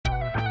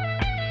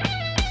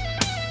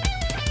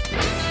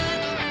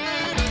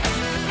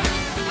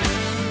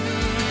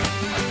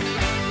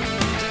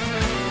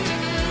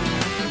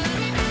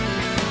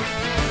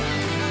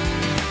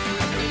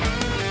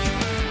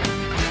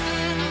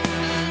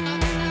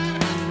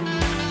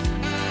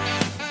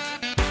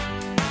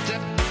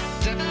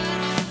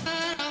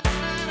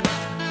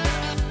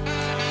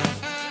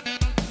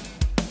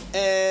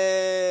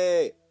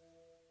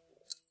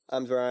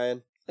I'm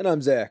Brian. And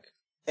I'm Zach.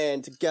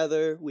 And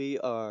together we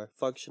are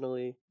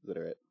functionally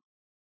literate.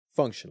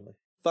 Functionally.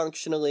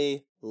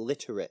 Functionally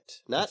literate.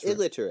 Not Right.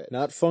 illiterate.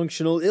 Not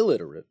functional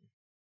illiterate.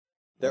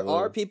 There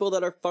are people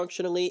that are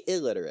functionally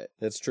illiterate.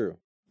 That's true.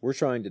 We're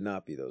trying to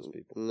not be those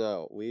people.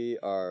 No, we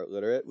are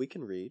literate. We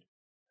can read.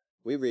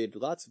 We read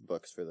lots of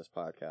books for this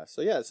podcast.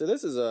 So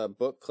this is a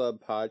book club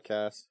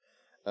podcast.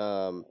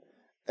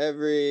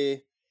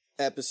 Every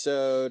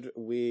episode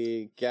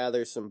we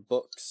gather some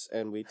books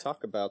and we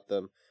talk about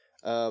them.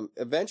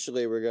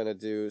 Eventually we're going to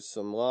do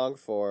some long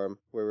form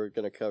where we're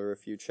going to cover a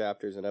few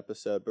chapters an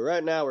episode. But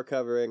right now we're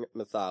covering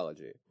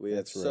mythology. We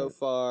have so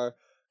far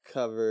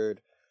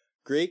covered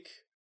Greek,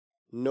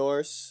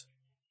 Norse,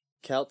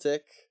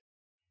 Celtic,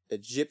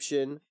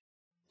 Egyptian,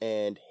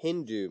 and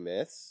Hindu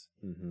myths.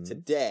 Mm-hmm.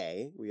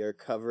 Today, we are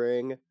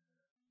covering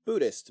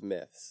Buddhist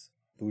myths.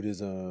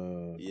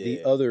 Buddhism,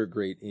 the other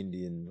great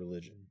Indian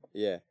religion.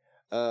 Yeah.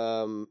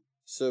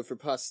 So for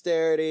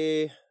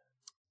posterity,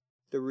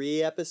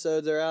 3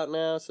 episodes are out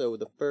now. So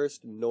the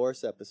first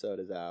Norse episode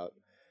is out.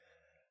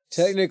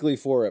 Technically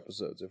 4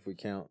 episodes if we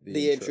count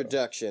the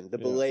introduction, the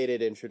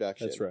belated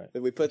introduction. That's right.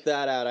 We put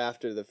that out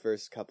after the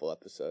first couple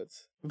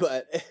episodes.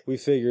 But we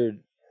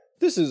figured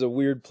this is a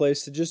weird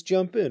place to just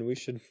jump in. We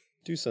should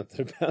do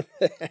something about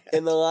that.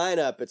 In the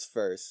lineup, it's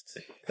first.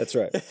 That's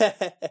right.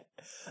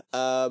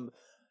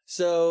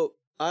 So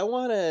I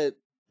want to,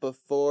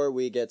 before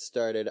we get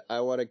started,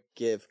 I want to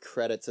give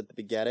credits at the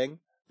beginning.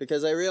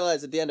 Because I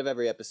realize at the end of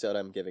every episode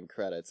I'm giving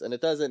credits. And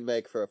it doesn't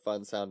make for a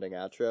fun-sounding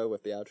outro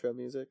with the outro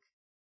music.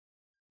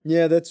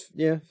 Yeah, that's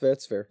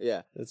fair.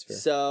 Yeah. That's fair.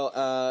 So,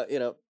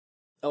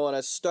 I want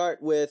to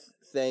start with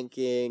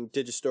thanking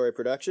Digistory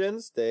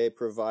Productions. They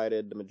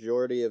provided the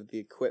majority of the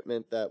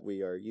equipment that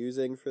we are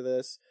using for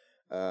this.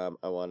 I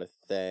want to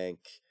thank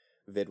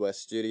VidWest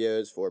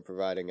Studios for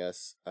providing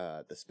us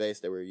the space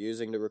that we're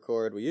using to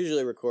record. We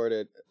usually record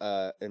it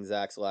in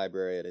Zach's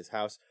library at his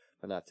house,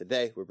 but not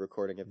today. We're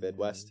recording at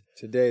VidWest.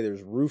 Today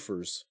there's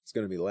roofers. It's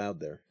going to be loud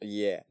there.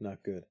 Yeah.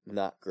 Not good.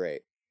 Not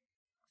great.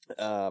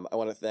 I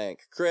want to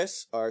thank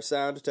Chris, our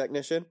sound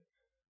technician.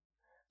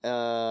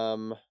 I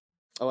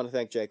want to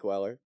thank Jake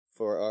Weller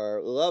for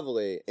our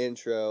lovely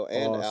intro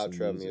and awesome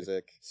outro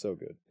music. So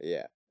good.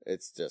 Yeah,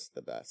 it's just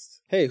the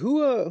best. Hey,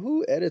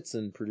 who edits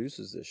and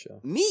produces this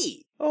show?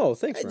 Me! Oh,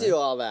 thanks, I Ryan. do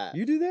all that.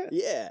 You do that?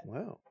 Yeah.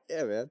 Wow.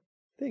 Yeah, man.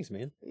 Thanks,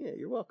 man. Yeah,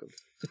 you're welcome.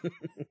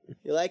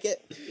 You like it?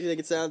 You think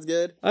it sounds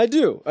good? I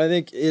do. I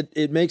think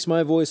it makes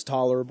my voice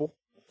tolerable.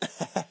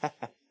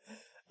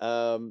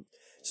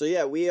 So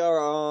yeah, we are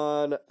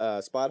on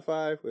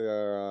Spotify. We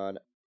are on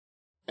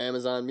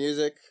Amazon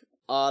Music,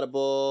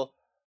 Audible,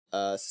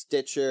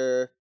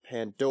 Stitcher,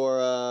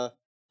 Pandora,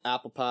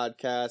 Apple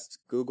Podcasts,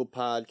 Google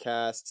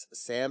Podcasts,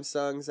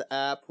 Samsung's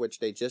app, which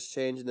they just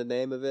changed the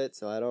name of it,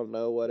 so I don't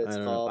know what it's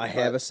called. I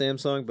have a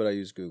Samsung, but I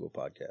use Google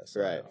Podcasts.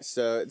 Right.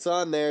 So it's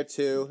on there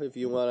too if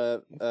you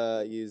want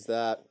to use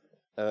that.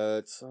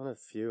 It's on a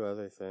few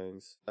other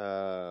things.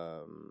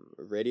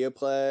 Radio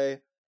Play.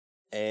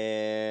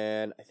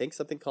 And I think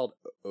something called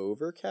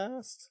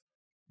Overcast.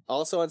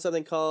 Also on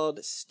something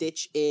called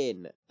Stitch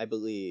In, I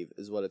believe,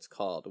 is what it's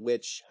called.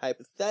 Which,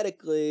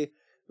 hypothetically,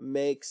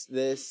 makes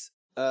this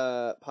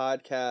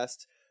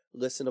podcast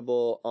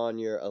listenable on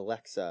your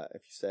Alexa.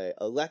 If you say,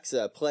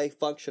 Alexa, play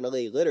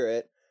Functionally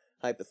Literate,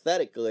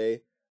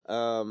 hypothetically,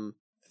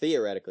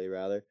 theoretically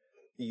rather,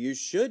 you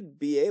should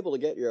be able to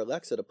get your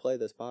Alexa to play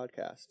this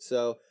podcast.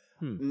 So,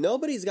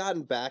 nobody's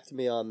gotten back to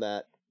me on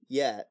that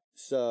yet.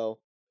 So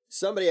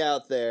somebody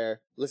out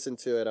there, listen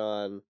to it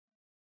on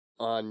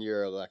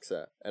your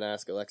Alexa and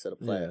ask Alexa to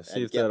play it.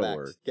 See if that'll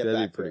work.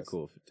 That'd be pretty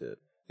cool if it did.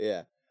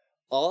 Yeah.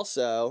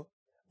 Also,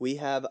 we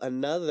have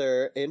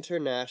another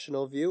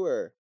international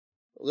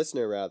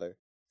listener rather.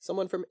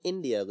 Someone from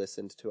India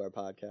listened to our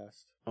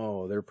podcast.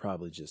 Oh, they're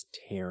probably just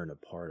tearing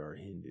apart our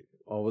Hindu.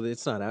 Oh, well,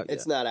 it's not out yet.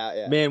 It's not out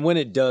yet. Man, when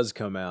it does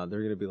come out,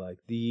 they're going to be like,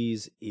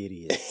 these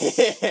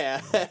idiots.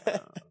 Yeah.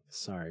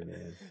 Sorry,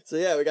 man. So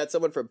yeah, we got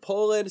someone from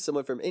Poland,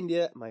 someone from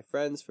India. My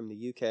friends from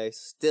the UK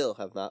still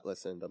have not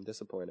listened. I'm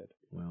disappointed.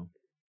 Well,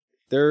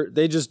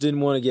 they just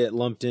didn't want to get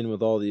lumped in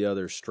with all the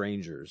other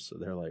strangers, so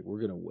they're like, we're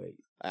going to wait.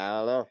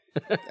 I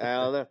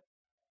don't know.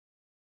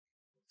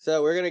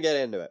 So we're going to get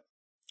into it.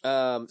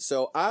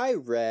 So I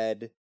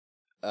read,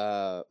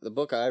 the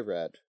book I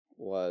read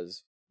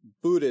was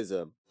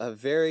Buddhism, a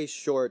very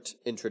short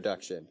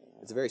introduction.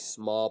 It's a very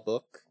small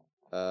book.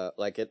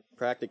 It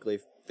practically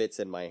fits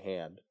in my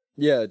hand.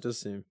 Yeah, it does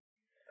seem.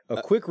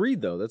 A quick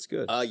read, though. That's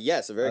good.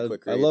 Yes, a very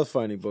quick read. I love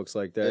finding books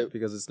like that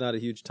because it's not a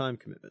huge time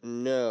commitment.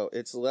 No,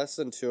 it's less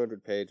than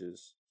 200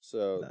 pages.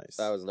 So nice.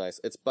 That was nice.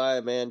 It's by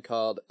a man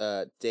called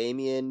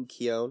Damien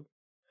Keown.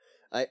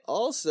 I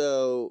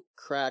also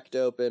cracked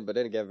open, but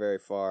didn't get very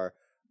far,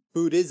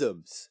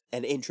 Buddhisms,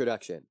 an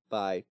Introduction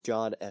by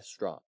John S.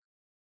 Strong.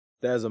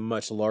 That is a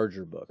much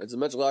larger book. It's a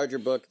much larger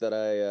book that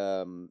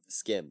I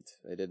skimmed.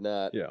 I did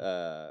not...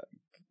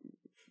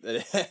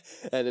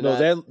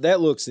 that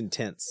looks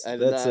intense. I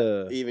did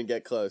not even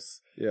get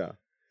close. Yeah.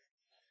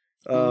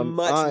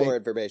 Much more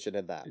information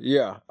in that.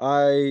 Yeah,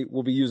 I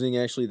will be using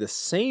actually the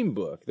same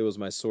book that was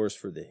my source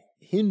for the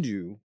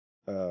Hindu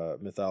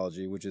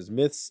mythology, which is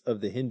Myths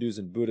of the Hindus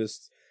and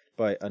Buddhists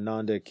by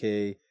Ananda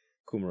K.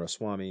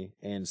 Kumaraswamy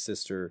and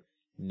sister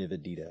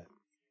Nivedita.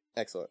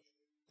 Excellent.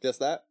 Just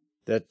that?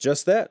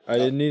 Just that. I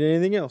didn't need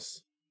anything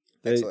else.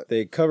 Excellent.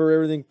 They cover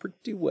everything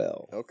pretty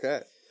well.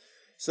 Okay.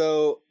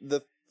 So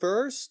the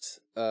first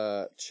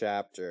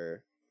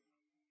chapter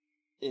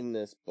in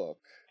this book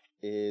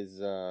is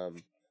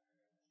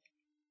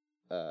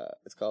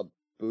it's called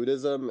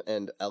Buddhism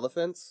and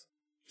Elephants.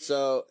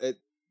 So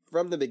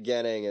from the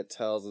beginning it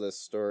tells this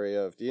story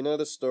of, do you know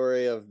the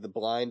story of the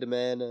blind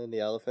man and the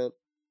elephant?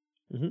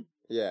 Mm-hmm.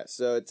 Yeah,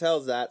 so it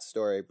tells that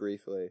story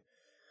briefly,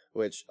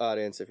 which,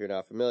 audience, if you're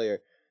not familiar,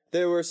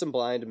 there were some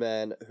blind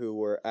men who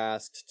were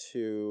asked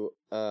to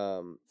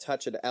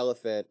touch an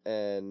elephant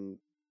and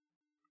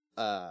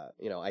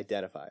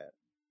identify it,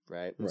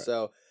 right? And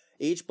so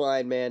each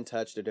blind man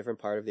touched a different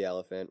part of the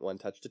elephant. One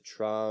touched a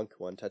trunk,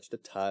 one touched the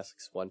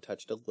tusks, one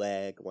touched a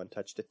leg, one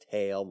touched a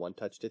tail, one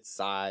touched its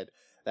side,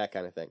 that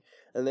kind of thing.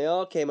 And they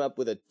all came up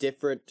with a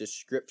different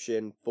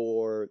description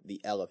for the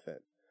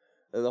elephant.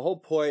 And the whole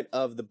point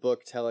of the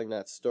book telling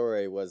that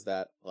story was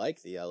that,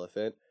 like the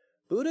elephant,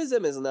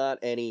 Buddhism is not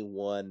any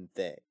one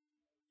thing.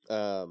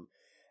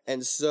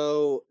 And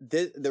so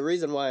the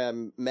reason why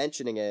I'm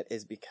mentioning it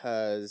is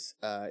because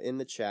in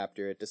the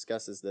chapter it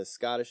discusses this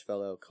Scottish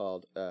fellow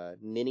called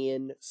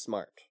Ninian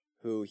Smart,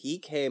 who he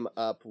came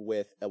up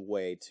with a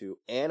way to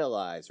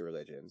analyze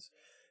religions.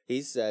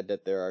 He said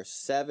that there are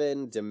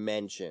 7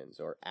 dimensions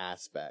or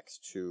aspects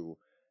to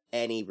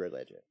any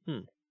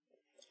religion.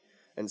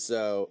 And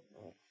so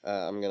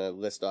I'm going to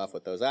list off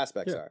what those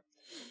aspects are.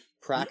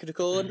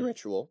 Practical and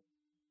ritual.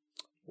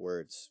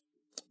 Words.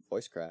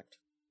 Voice cracked.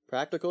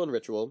 Practical and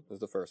ritual is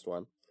the first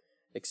one.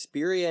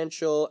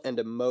 Experiential and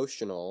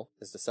emotional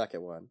is the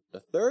second one. The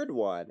third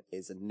one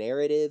is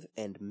narrative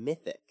and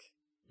mythic.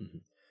 Mm-hmm.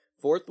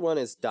 Fourth one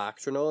is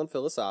doctrinal and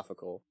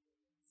philosophical.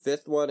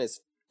 Fifth one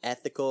is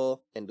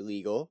ethical and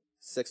legal.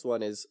 Sixth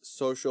one is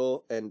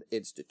social and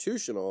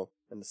institutional.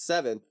 And the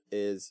seventh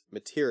is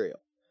material.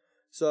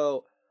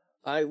 So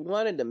I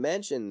wanted to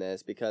mention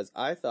this because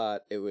I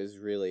thought it was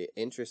really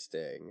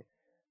interesting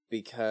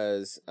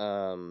because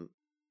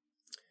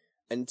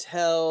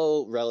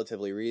until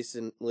relatively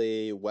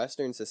recently,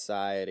 Western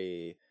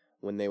society,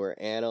 when they were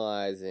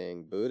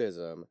analyzing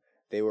Buddhism,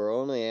 they were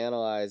only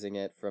analyzing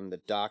it from the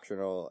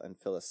doctrinal and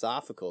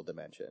philosophical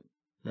dimension,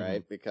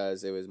 right?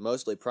 Because it was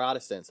mostly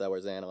Protestants that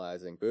was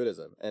analyzing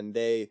Buddhism. And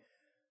they,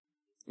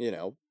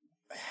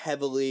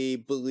 heavily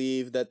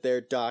believe that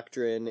their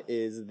doctrine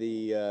is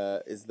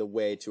the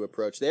way to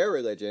approach their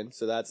religion.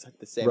 So that's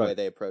the same way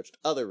they approached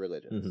other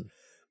religions. Mm-hmm.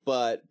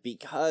 But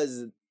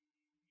because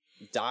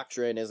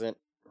doctrine isn't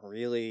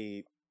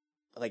really,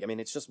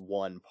 it's just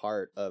one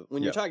part of,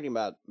 when you're talking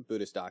about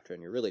Buddhist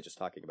doctrine, you're really just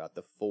talking about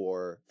the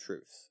 4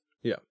 truths.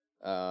 Yeah.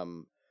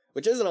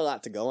 Which isn't a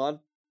lot to go on.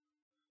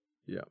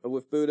 Yeah.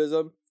 With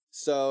Buddhism.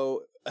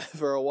 So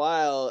for a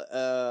while,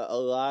 a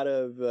lot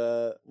of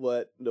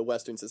what the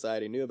Western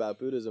society knew about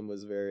Buddhism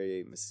was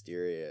very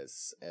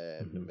mysterious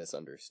and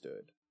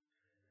misunderstood.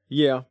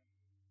 Yeah.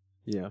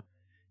 Yeah.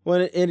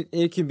 Well,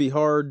 it can be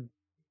hard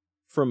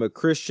from a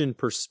Christian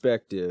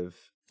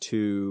perspective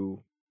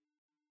to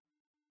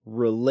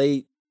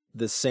relate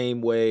the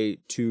same way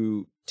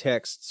to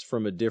texts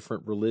from a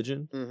different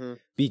religion,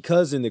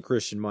 because in the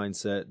Christian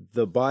mindset,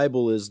 the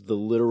Bible is the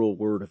literal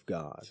word of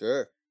God.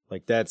 Sure.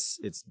 Like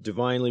it's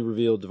divinely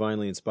revealed,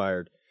 divinely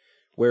inspired.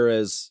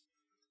 Whereas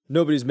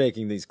nobody's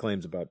making these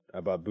claims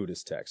about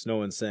Buddhist texts. No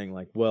one's saying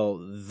like, well,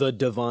 the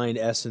divine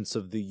essence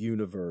of the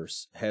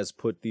universe has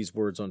put these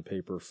words on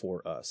paper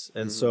for us.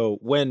 And so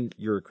when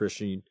you're a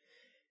Christian,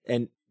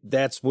 and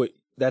that's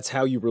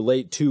how you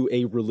relate to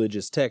a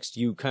religious text,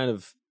 you kind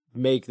of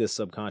make this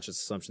subconscious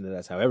assumption that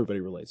that's how everybody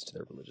relates to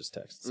their religious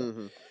texts.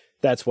 So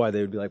that's why they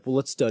would be like, well,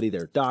 let's study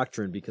their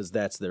doctrine because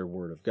that's their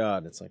word of God.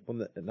 And it's like,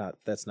 well,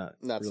 that's not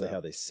really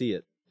how they see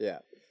it. Yeah.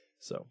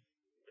 So,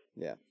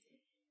 yeah.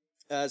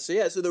 So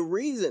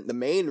the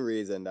main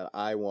reason that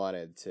I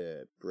wanted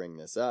to bring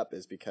this up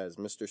is because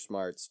Mr.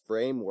 Smart's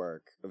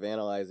framework of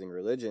analyzing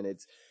religion,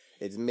 it's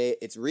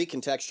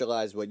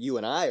recontextualized what you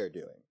and I are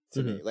doing.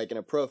 To me, like in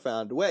a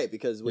profound way,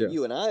 because what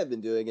you and I have been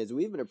doing is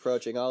we've been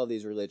approaching all of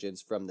these religions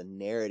from the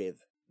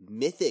narrative,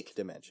 mythic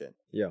dimension.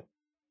 Yeah,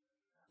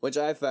 which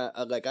I found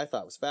I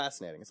thought was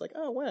fascinating. It's like,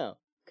 oh wow,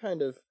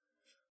 kind of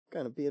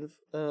being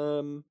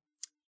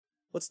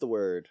what's the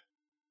word?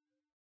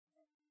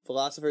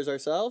 Philosophers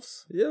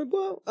ourselves. Yeah,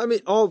 well,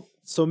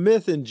 so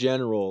myth in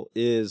general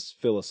is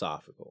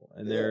philosophical,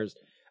 and there's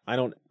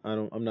I'm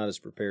not as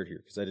prepared here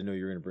because I didn't know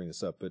you were going to bring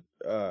this up, but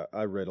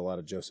I read a lot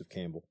of Joseph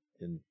Campbell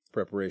in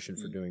preparation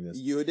for doing this.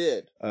 You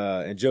did.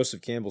 And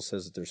Joseph Campbell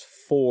says that there's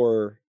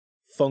 4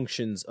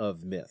 functions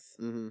of myth.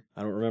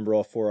 I don't remember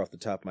all 4 off the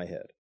top of my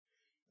head.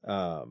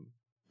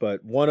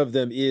 But one of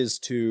them is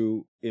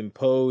to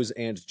impose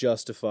and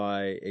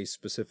justify a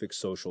specific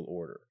social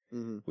order,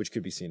 which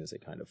could be seen as a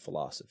kind of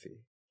philosophy.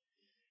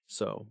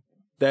 So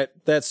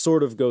that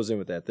sort of goes in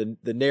with that.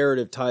 The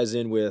narrative ties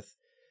in with,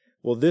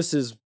 well, this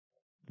is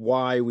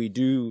why we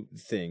do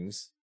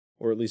things,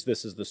 or at least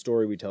this is the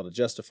story we tell to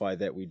justify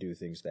that we do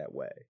things that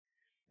way.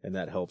 And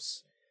that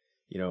helps,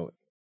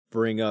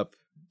 bring up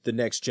the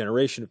next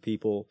generation of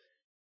people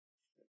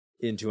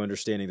into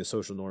understanding the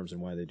social norms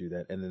and why they do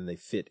that, and then they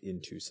fit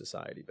into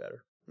society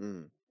better.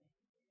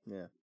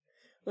 Yeah.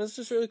 Well, it's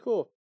just really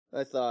cool.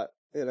 I thought,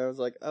 I was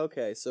like,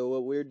 okay, so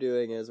what we're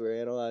doing is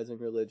we're analyzing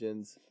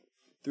religions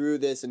through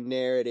this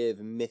narrative,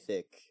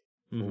 mythic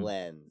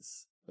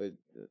lens. But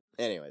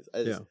anyways,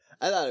 I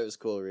thought it was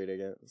cool reading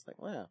it. I was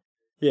like, wow.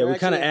 Yeah, we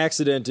kind of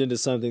accident into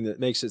something that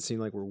makes it seem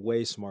like we're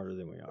way smarter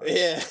than we are.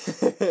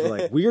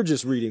 Yeah. We're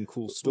just reading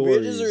cool stories.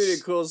 We're just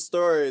reading cool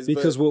stories.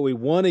 Because what we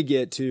want to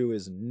get to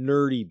is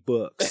nerdy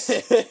books.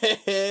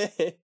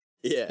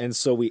 Yeah. And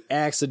so we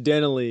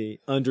accidentally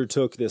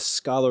undertook this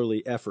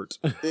scholarly effort.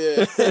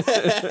 Yeah.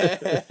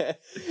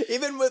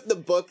 Even with the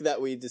book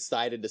that we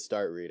decided to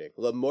start reading,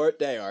 La Morte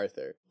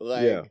d'Arthur.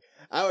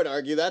 I would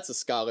argue that's a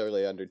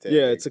scholarly undertaking.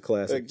 Yeah, it's a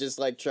classic.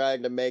 Just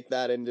trying to make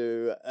that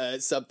into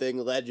something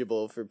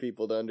legible for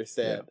people to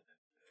understand.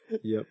 Yeah.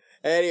 Yep.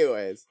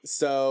 Anyways,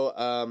 so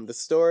the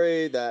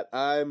story that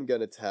I'm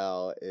gonna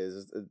tell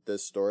is the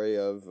story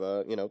of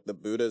the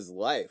Buddha's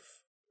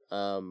life.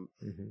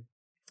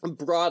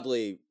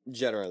 Broadly,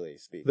 generally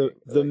speaking.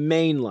 The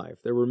main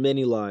life. There were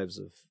many lives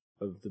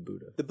of the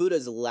Buddha. The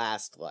Buddha's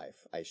last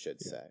life, I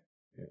should say.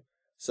 Yeah.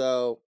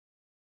 So,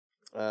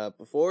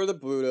 before the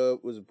Buddha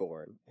was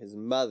born, his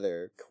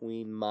mother,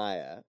 Queen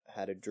Maya,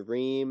 had a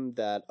dream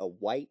that a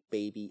white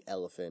baby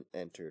elephant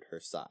entered her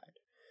side.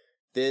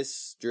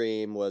 This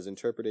dream was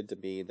interpreted to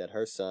mean that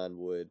her son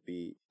would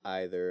be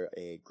either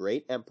a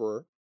great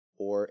emperor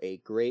or a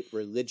great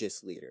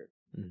religious leader.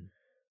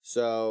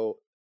 So,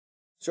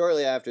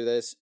 shortly after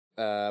this,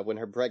 when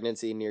her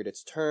pregnancy neared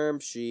its term,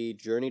 she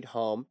journeyed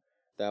home.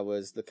 That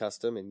was the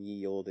custom in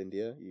ye old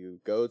India. You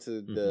go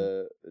to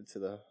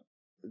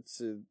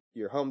to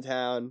your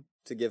hometown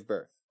to give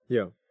birth.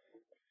 Yeah.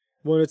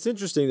 Well, it's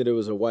interesting that it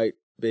was a white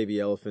baby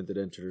elephant that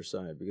entered her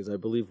side, because I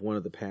believe one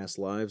of the past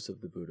lives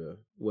of the Buddha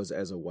was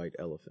as a white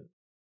elephant.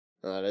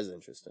 Oh, that is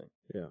interesting.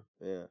 Yeah.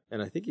 Yeah.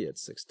 And I think he had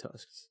 6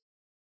 tusks.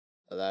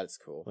 Oh, that's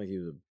cool. Like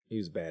he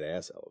was a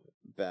badass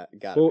elephant.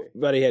 Gotta be.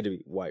 But he had to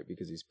be white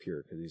because he's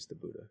pure, because he's the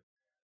Buddha.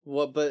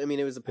 Well, but I mean,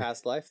 it was a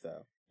past life,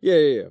 though.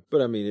 Yeah.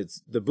 But I mean,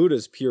 it's the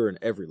Buddha's pure in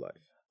every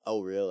life.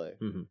 Oh, really?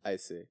 Mm-hmm. I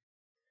see.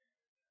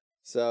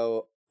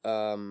 So,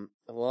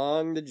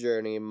 along the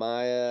journey,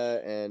 Maya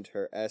and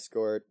her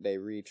escort, they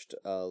reached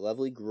a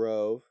lovely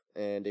grove,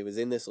 and it was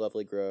in this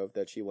lovely grove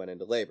that she went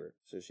into labor.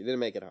 So she didn't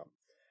make it home.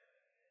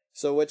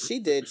 So what she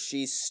did,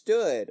 she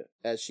stood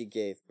as she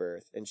gave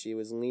birth, and she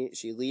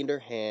leaned her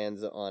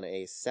hands on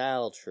a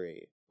sal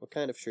tree. What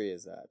kind of tree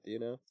is that? Do you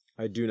know?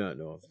 I do not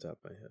know off the top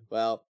of my head.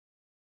 Well,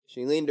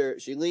 she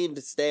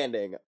leaned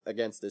standing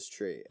against this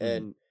tree,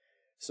 and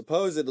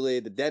supposedly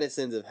the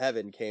denizens of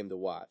heaven came to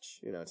watch.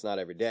 It's not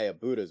every day a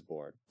Buddha's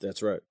born.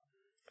 That's right.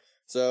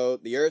 So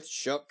the earth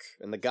shook,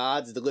 and the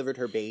gods delivered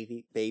her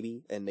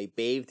baby, and they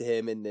bathed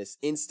him in this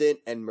instant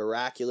and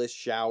miraculous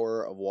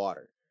shower of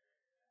water.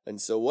 And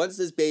so once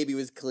this baby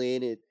was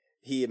clean,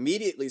 he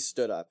immediately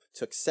stood up,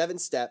 took 7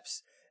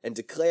 steps, and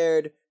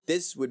declared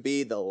this would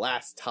be the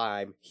last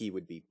time he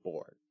would be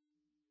born.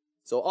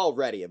 So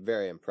already a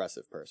very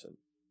impressive person.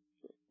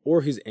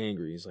 Or he's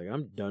angry. He's like,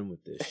 I'm done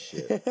with this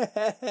shit.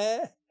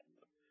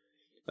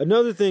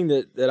 Another thing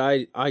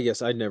that I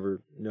guess I'd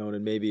never known,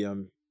 and maybe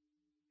I'm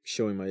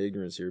showing my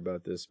ignorance here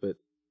about this, but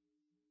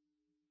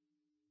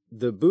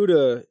the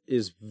Buddha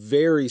is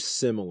very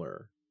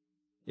similar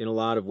in a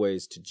lot of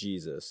ways to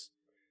Jesus.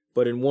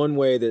 But in one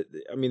way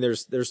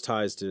there's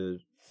ties to,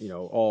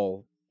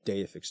 all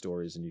deific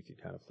stories, and you could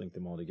kind of link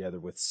them all together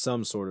with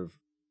some sort of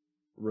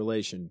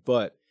relation.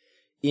 But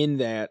in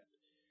that,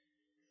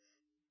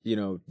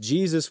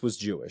 Jesus was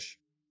Jewish.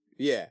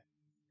 Yeah.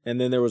 And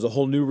then there was a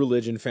whole new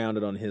religion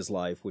founded on his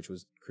life, which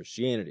was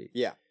Christianity.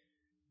 Yeah.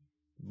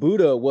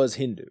 Buddha was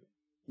Hindu.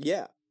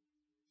 Yeah.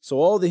 So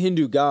all the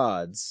Hindu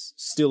gods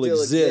still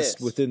exist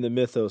within the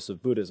mythos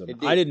of Buddhism.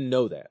 Indeed. I didn't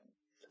know that.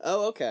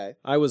 Oh, okay.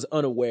 I was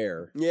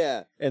unaware.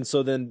 Yeah. And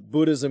so then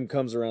Buddhism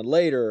comes around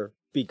later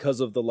because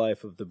of the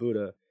life of the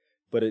Buddha,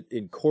 but it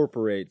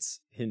incorporates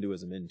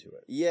Hinduism into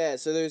it. Yeah,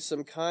 so there's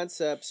some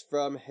concepts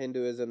from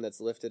Hinduism that's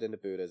lifted into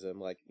Buddhism,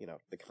 like,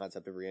 the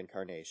concept of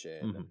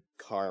reincarnation,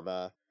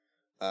 karma.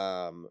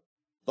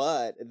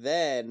 But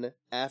then,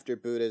 after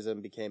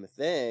Buddhism became a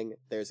thing,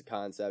 there's a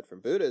concept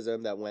from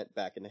Buddhism that went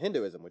back into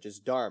Hinduism, which is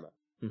Dharma.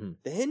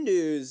 The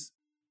Hindus,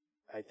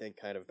 I think,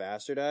 kind of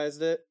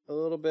bastardized it a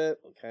little bit,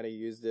 kind of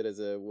used it as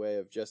a way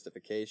of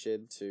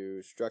justification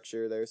to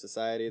structure their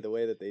society the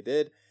way that they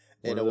did.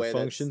 One of the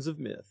functions of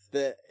myth.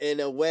 In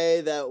a way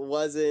that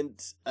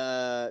wasn't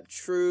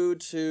true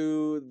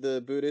to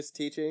the Buddhist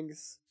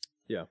teachings.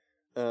 Yeah.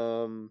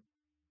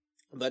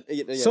 But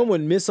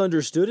someone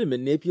misunderstood and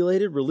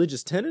manipulated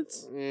religious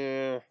tenets?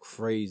 Yeah.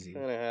 Crazy.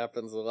 Kind of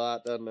happens a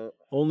lot, doesn't it?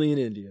 Only in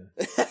India.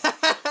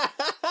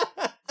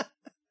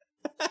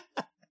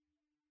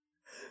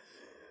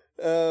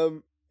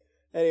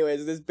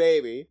 Anyways, this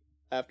baby,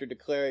 after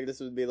declaring this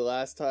would be the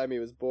last time he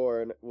was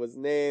born, was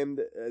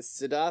named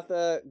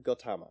Siddhartha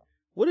Gautama.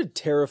 What a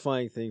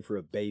terrifying thing for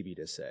a baby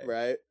to say.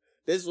 Right?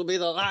 This will be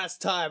the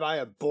last time I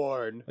am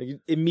born. Like,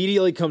 it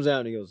immediately comes out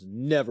and he goes,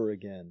 never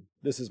again.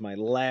 This is my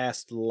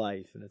last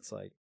life. And it's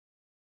like...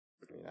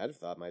 I mean, I'd have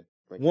thought my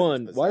kid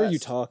one, was why are you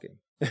possessed. talking?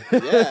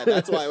 Yeah,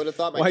 that's why I would have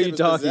thought my why kid are you was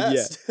talking?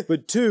 possessed. Yeah.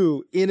 But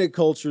two, in a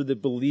culture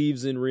that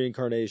believes in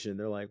reincarnation,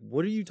 they're like,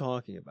 what are you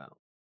talking about?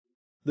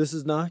 This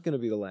is not going to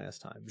be the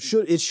last time.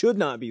 It should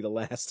not be the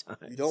last time.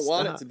 You don't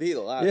want it to be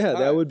the last time. Yeah,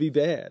 that would be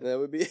bad. That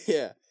would be,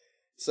 yeah.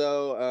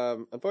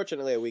 So,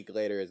 unfortunately, a week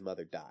later, his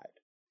mother died.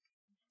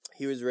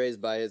 He was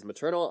raised by his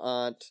maternal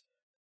aunt,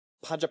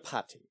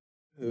 Pajapati,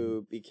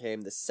 who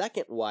became the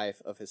second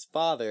wife of his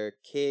father,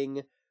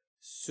 King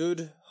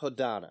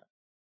Sudhodana.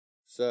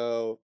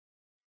 So,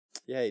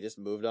 yeah, he just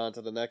moved on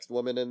to the next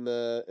woman in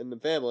the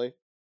family.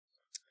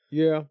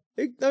 Yeah.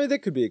 I mean,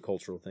 that could be a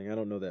cultural thing. I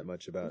don't know that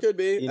much about Could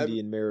be.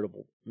 Indian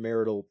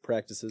marital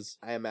practices.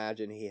 I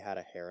imagine he had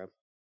a harem.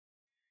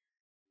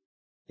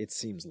 It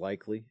seems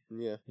likely.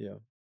 Yeah. Yeah.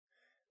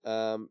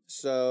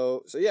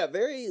 So yeah,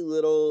 very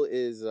little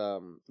is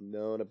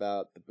known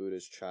about the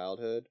Buddha's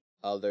childhood,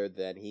 other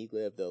than he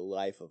lived a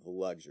life of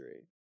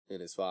luxury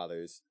in his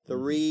father's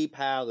 3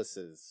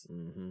 palaces.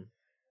 Mm-hmm.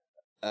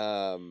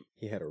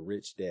 He had a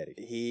rich daddy.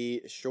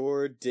 He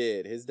sure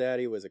did. His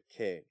daddy was a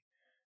king.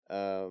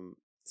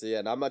 So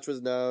yeah, not much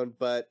was known,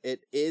 but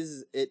it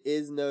is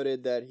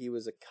noted that he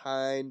was a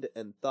kind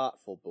and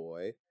thoughtful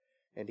boy,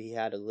 and he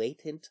had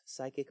latent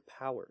psychic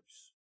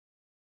powers.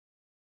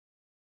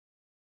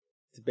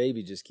 The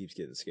baby just keeps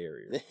getting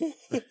scarier.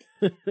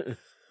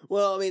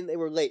 Well, I mean, they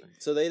were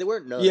latent, so they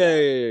weren't known.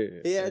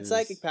 Yeah. He had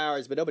psychic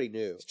powers, but nobody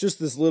knew. It's just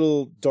this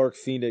little dark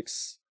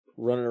phoenix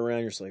running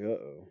around. You're just like,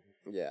 uh-oh.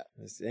 Yeah.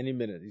 Any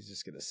minute, he's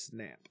just going to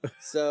snap.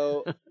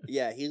 So,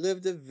 yeah, he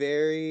lived a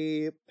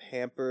very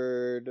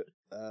pampered,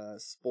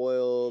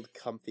 spoiled,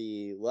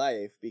 comfy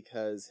life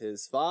because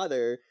his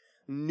father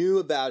knew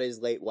about his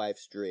late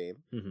wife's dream,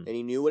 and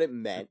he knew what it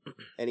meant,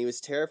 and he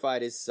was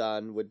terrified his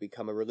son would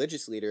become a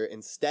religious leader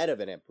instead of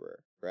an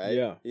emperor, right?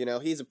 Yeah. You know,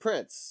 he's a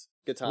prince,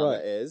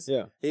 Gautama is.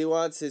 Yeah. He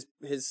wants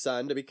his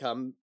son to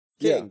become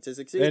king, to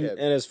succeed him. And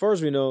as far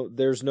as we know,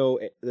 there's no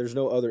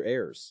other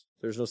heirs.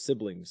 There's no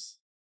siblings.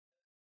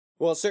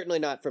 Well, certainly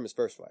not from his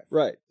first wife.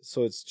 Right.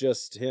 So it's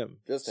just him.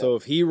 So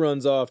if he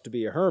runs off to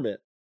be a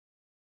hermit,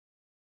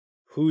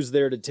 who's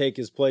there to take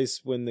his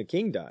place when the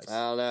king dies?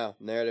 I don't know.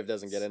 Narrative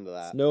doesn't get into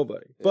that. It's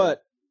nobody. Yeah.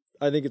 But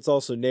I think it's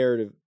also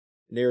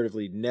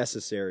narratively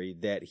necessary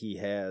that he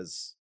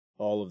has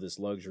all of this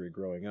luxury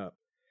growing up.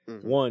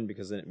 Mm-hmm. One,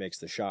 because then it makes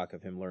the shock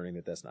of him learning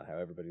that that's not how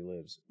everybody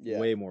lives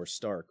way more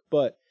stark.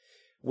 But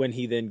when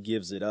he then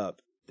gives it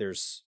up,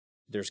 there's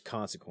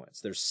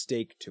consequence. There's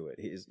stake to it.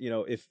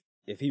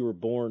 If he were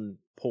born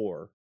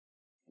poor,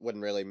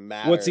 wouldn't really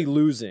matter. What's he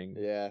losing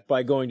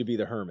by going to be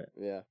the hermit?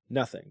 Yeah.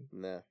 Nothing.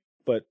 No.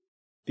 But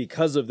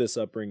because of this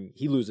upbringing,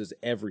 he loses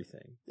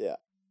everything. Yeah.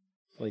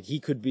 Like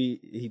he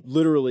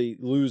literally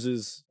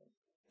loses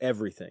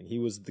everything. He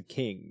was the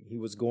king. He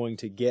was going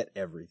to get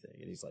everything.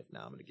 And he's like,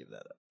 nah, I'm going to give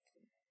that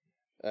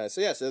up.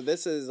 So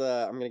this is,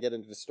 I'm going to get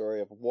into the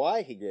story of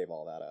why he gave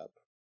all that up.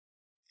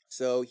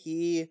 So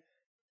he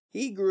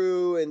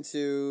grew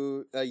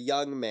into a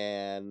young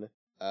man,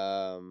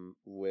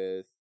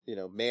 with,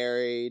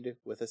 married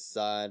with a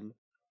son,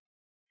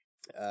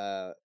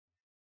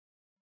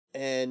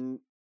 and,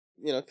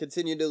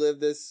 continued to live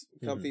this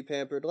comfy,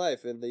 pampered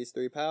life in these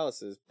 3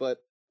 palaces,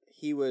 but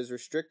he was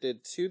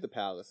restricted to the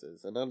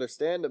palaces, and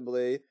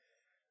understandably,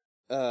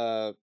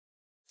 this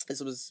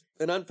was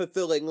an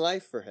unfulfilling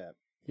life for him.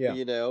 Yeah.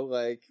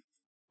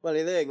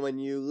 Funny thing, when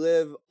you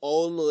live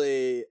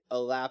only a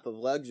lap of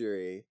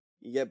luxury,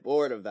 you get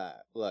bored of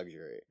that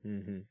luxury.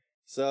 Mm-hmm.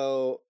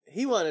 So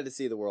he wanted to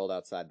see the world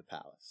outside the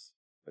palace,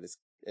 but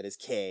his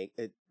king,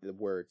 the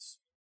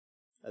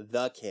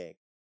king,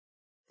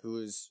 who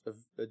was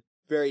a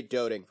very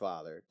doting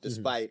father,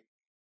 despite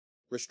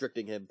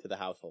restricting him to the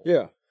household.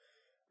 Yeah.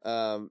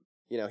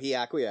 He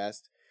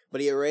acquiesced,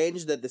 but he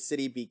arranged that the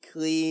city be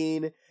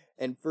clean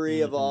and free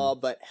of all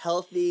but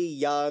healthy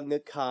young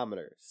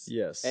commoners.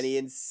 Yes. And he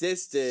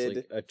insisted...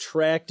 Like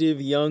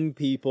attractive young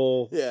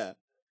people. Yeah.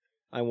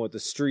 I want the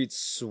streets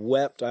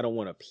swept. I don't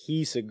want a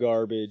piece of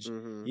garbage.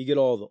 Mm-hmm. You get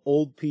all the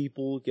old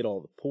people, get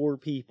all the poor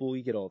people,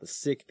 you get all the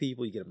sick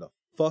people, you get them the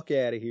fuck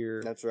out of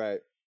here. That's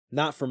right.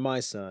 Not for my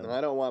son. And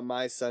I don't want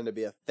my son to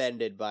be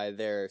offended by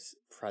their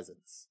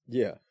presence.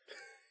 Yeah.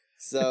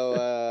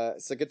 So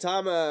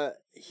Gautama,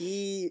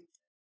 he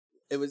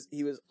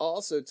was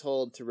also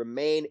told to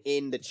remain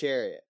in the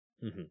chariot.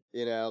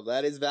 Mm-hmm.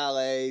 Let his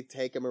valet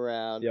take him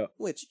around. Yep.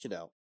 Which,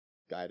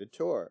 guided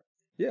tour.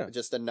 Yeah.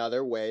 Just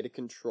another way to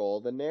control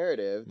the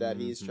narrative that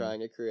he's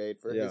trying to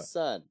create for his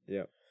son.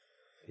 Yeah.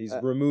 He's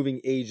removing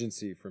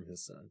agency from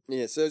his son.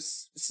 Yeah, so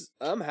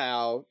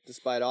somehow,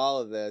 despite all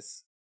of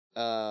this,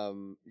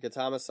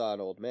 Gautama saw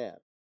an old man.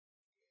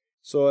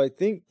 So I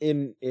think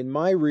in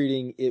my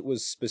reading, it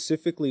was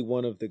specifically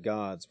one of the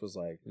gods was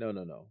like,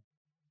 no.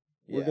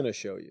 We're going to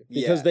show you.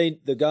 Because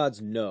the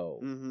gods know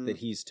that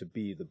he's to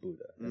be the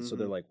Buddha. And so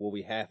they're like, well,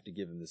 we have to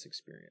give him this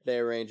experience. They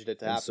arranged it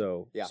to happen.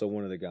 So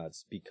one of the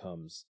gods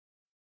becomes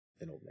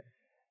an old man.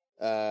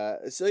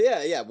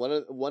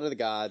 One of the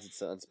gods,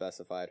 it's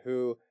unspecified,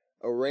 who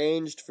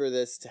arranged for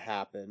this to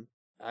happen.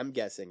 I'm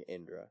guessing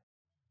Indra.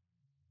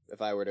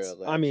 If I were to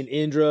allege. I mean,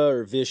 Indra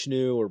or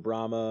Vishnu or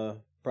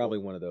Brahma, probably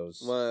one of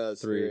those. One of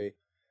those three.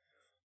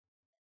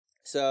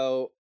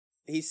 So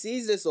he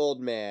sees this old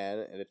man,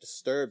 and it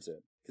disturbs him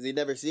because he'd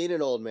never seen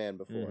an old man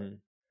before.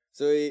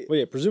 So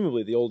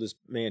presumably the oldest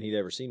man he'd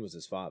ever seen was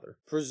his father.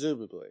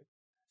 Presumably.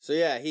 So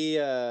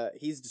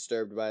he's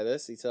disturbed by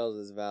this. He tells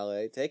his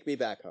valet, "Take me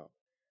back home,"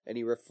 and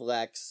he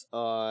reflects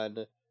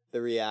on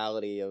the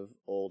reality of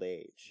old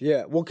age.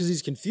 Yeah, well, because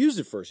he's confused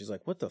at first. He's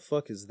like, what the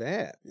fuck is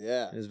that?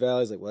 Yeah. And his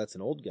valet's like, well, that's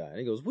an old guy. And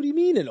he goes, what do you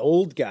mean an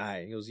old guy?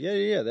 And he goes,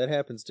 yeah, that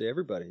happens to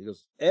everybody. He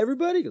goes,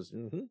 everybody? He goes,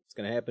 it's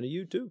going to happen to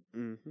you too.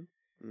 And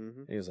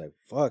he was like,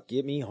 fuck,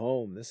 get me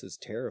home. This is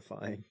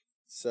terrifying.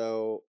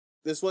 So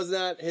this was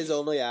not his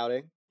only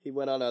outing. He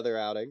went on other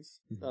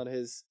outings. On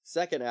his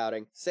second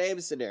outing, same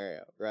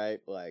scenario, right?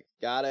 Like,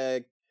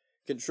 gotta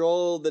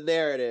control the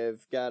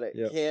narrative.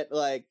 Can't,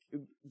 like,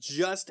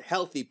 just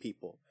healthy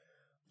people.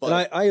 But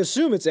and I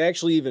assume it's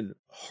actually even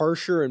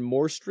harsher and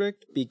more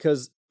strict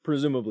because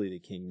presumably the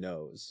king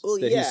knows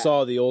that he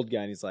saw the old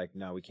guy and he's like,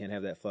 no, we can't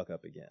have that fuck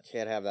up again.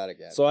 Can't have that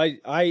again. So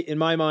I in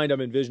my mind,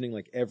 I'm envisioning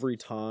like every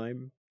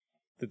time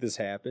that this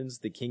happens,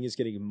 the king is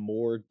getting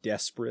more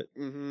desperate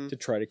to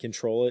try to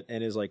control it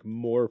and is like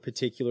more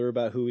particular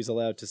about who he's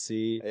allowed to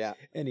see. Yeah.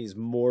 And he's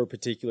more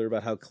particular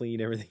about how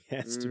clean everything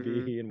has to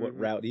be and what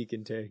route he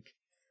can take.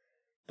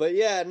 But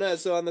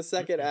so on the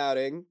second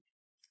outing,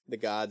 the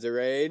gods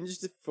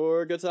arranged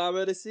for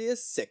Gautama to see a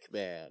sick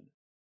man.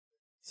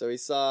 So he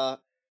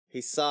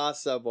saw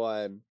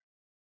someone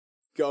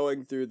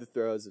going through the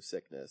throes of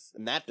sickness,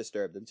 and that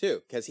disturbed him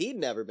too, because he'd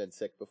never been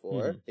sick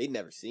before. He'd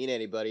never seen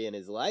anybody in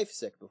his life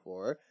sick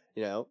before.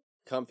 You know,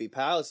 comfy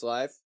palace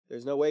life,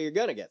 there's no way you're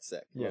gonna get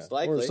sick, most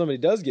likely. Or if somebody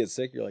does get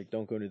sick, you're like,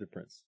 don't go near the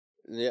prince.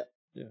 Yeah.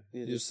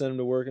 You just send him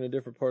to work in a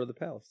different part of the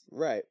palace.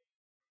 Right.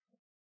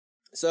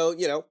 So,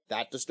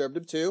 that disturbed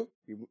him too.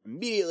 He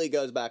immediately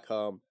goes back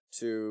home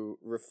to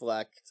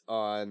reflect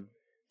on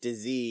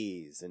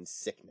disease and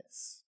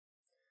sickness.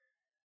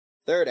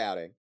 Third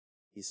outing,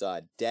 he saw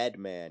a dead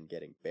man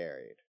getting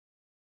buried.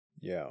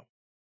 Yeah.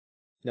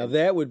 Now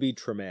that would be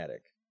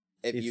traumatic.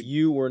 If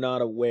you were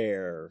not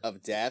aware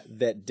of death,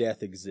 that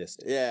death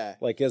existed. Yeah.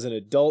 Like as an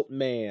adult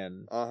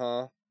man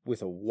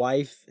with a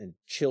wife and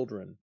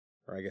children,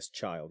 or I guess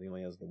child, he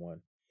only has the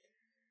one.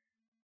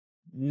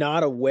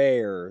 Not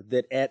aware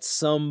that at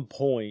some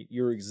point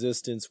your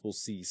existence will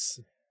cease.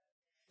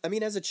 I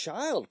mean, as a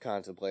child,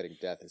 contemplating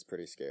death is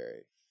pretty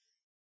scary.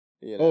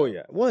 Oh,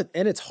 yeah. Well,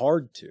 and it's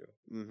hard to.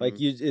 Like,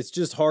 it's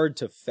just hard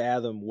to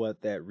fathom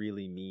what that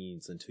really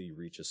means until you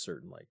reach a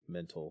certain, like,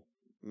 mental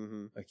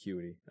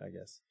acuity, I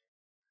guess.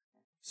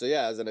 So,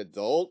 as an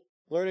adult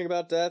learning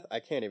about death, I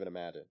can't even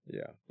imagine.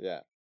 Yeah. Yeah.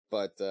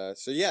 But,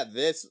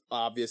 this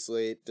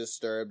obviously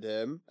disturbed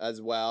him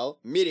as well.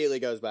 Immediately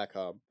goes back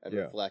home and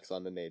reflects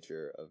on the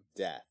nature of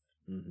death.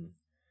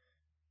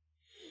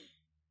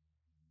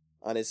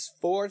 On his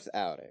fourth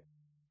outing,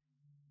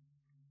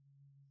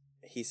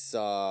 he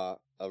saw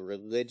a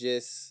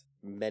religious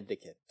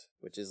mendicant,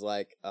 which is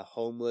like a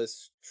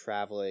homeless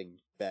traveling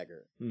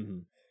beggar.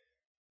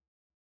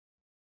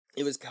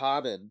 It was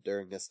common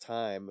during this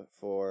time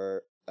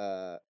for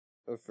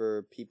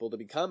people to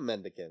become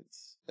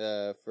mendicants,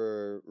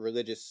 for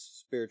religious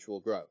spiritual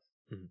growth.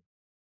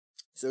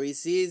 So he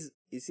sees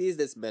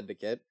this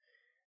mendicant,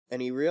 and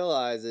he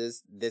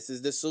realizes this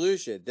is the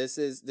solution. This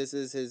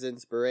is his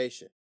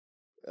inspiration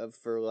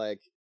for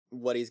like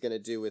what he's gonna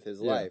do with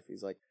his life.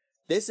 He's like,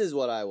 this is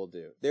what I will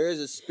do. There is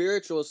a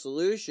spiritual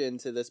solution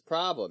to this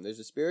problem. There's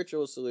a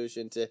spiritual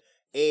solution to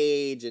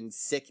age and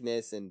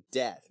sickness and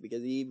death,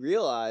 because he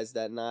realized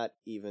that not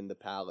even the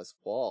palace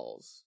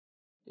walls,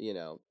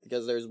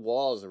 because there's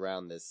walls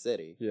around this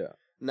city. Yeah.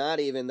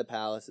 Not even the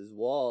palace's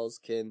walls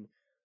can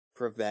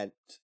prevent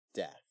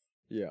death.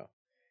 Yeah.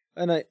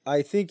 And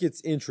I think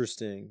it's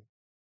interesting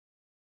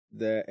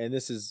that, and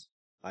this is,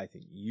 I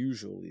think,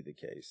 usually the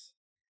case,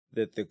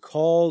 that the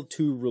call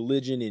to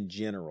religion in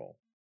general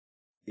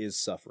is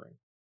suffering.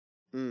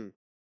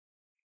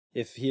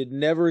 If he had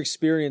never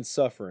experienced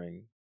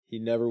suffering, he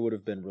never would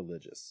have been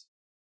religious.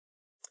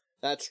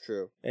 That's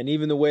true. And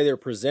even the way they're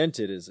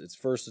presented is it's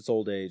first it's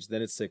old age,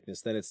 then it's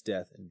sickness, then it's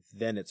death, and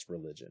then it's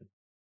religion.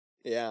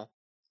 Yeah.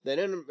 They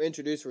didn't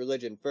introduce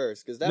religion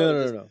first, because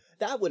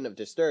that wouldn't have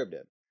disturbed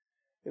him.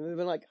 It would have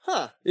been like,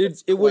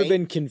 it would have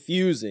been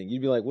confusing.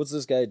 You'd be like, what's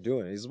this guy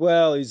doing?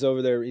 He's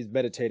over there, he's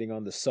meditating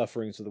on the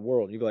sufferings of the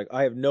world. You'd be like,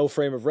 I have no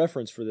frame of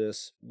reference for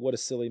this. What a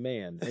silly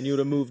man. And you would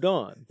have moved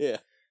on. Yeah.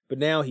 But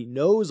now he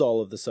knows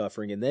all of the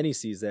suffering, and then he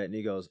sees that, and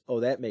he goes, oh,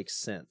 that makes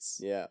sense.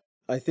 Yeah.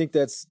 I think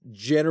that's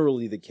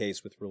generally the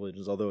case with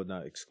religions, although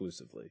not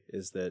exclusively,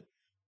 is that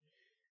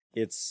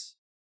it's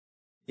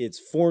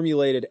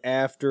formulated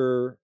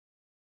after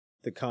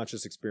the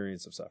conscious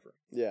experience of suffering.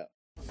 Yeah.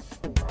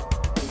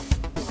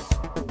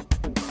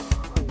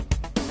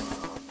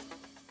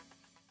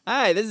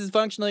 Hi, this is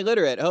Functionally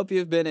Literate. Hope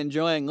you've been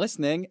enjoying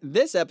listening.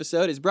 This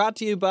episode is brought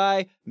to you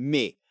by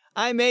me.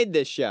 I made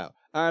this show.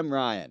 I'm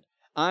Ryan.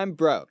 I'm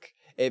broke.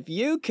 If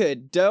you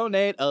could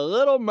donate a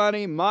little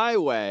money my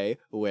way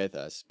with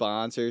a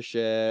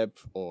sponsorship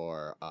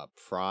or a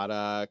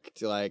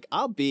product, like,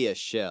 I'll be a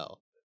shill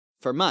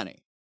for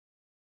money.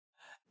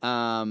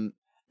 And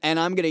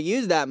I'm going to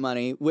use that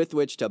money with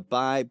which to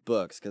buy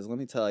books. Because let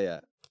me tell you,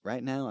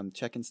 right now I'm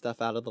checking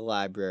stuff out of the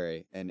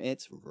library, and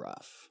it's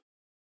rough.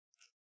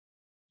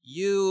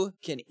 You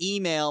can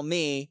email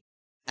me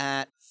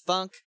at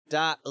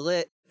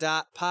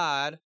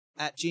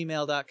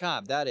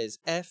funk.lit.pod@gmail.com. That is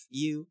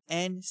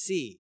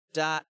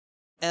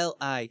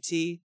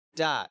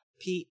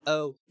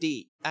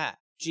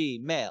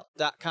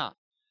FUNC.LIT.POD@gmail.com.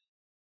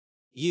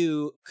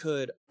 You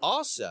could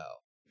also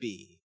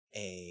be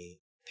a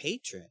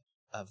patron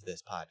of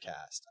this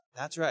podcast.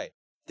 That's right.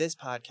 This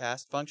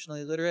podcast,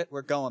 Functionally Literate,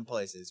 we're going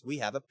places. We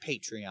have a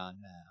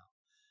Patreon now.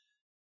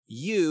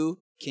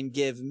 You can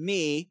give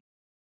me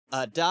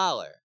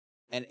 $1,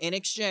 and in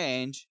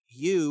exchange,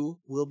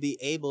 you will be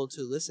able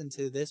to listen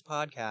to this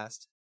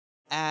podcast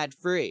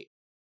ad-free.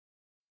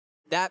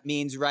 That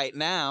means right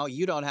now,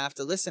 you don't have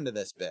to listen to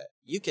this bit.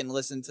 You can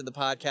listen to the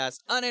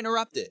podcast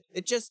uninterrupted.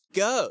 It just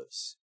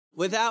goes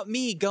without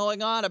me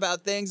going on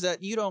about things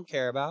that you don't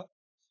care about.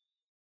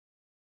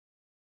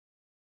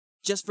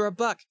 Just for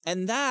 $1.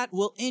 And that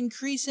will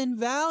increase in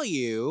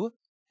value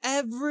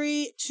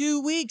every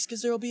 2 weeks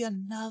because there will be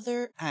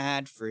another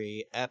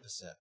ad-free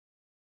episode.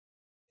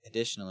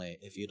 Additionally,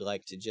 if you'd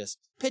like to just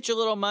pitch a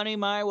little money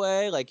my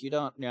way, like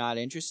you're not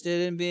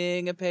interested in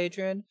being a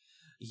patron,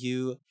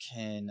 you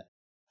can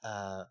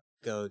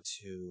go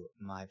to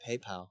my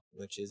PayPal,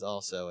 which is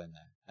also in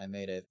there. I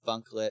made a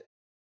Funklit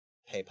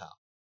PayPal.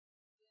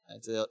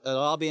 It'll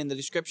all be in the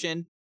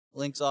description.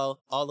 All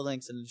the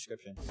links in the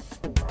description.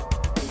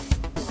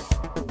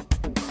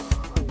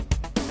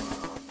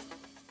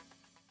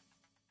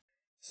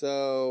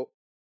 So,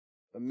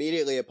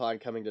 immediately upon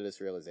coming to this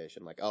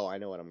realization, like, oh, I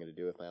know what I'm going to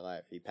do with my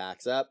life, he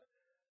packs up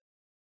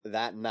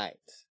that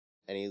night,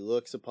 and he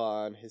looks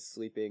upon his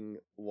sleeping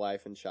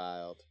wife and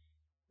child,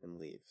 and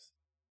leaves.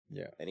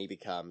 Yeah. And he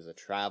becomes a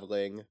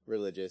traveling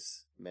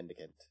religious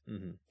mendicant,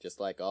 just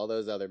like all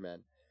those other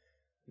men.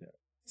 Yeah.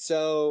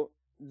 So,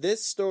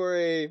 this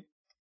story,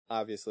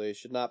 obviously,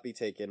 should not be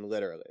taken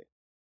literally.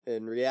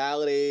 In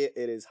reality,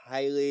 it is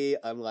highly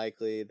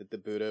unlikely that the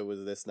Buddha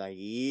was this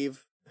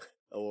naive,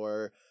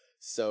 or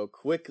so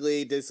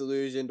quickly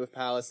disillusioned with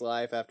palace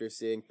life after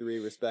seeing 3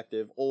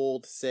 respective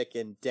old, sick,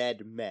 and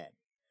dead men.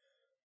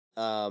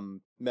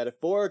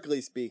 Metaphorically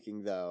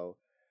speaking, though,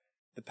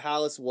 the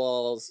palace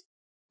walls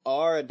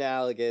are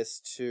analogous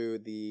to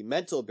the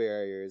mental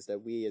barriers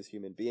that we as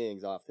human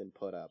beings often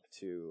put up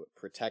to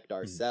protect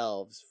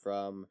ourselves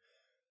from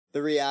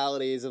the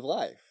realities of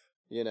life.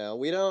 You know,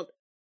 we don't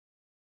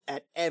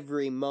at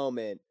every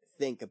moment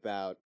think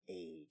about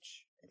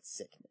age and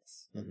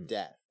sickness and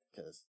death,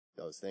 because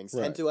those things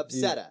tend to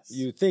upset us.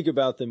 You think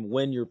about them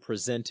when you're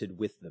presented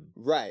with them.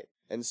 Right.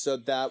 And so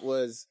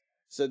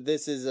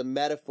this is a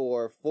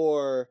metaphor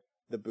for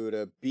the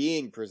Buddha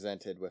being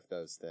presented with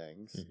those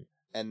things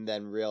and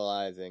then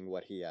realizing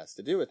what he has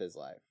to do with his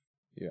life.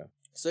 Yeah.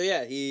 So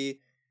yeah, he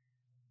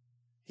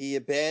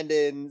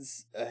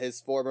abandons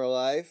his former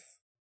life,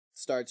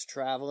 starts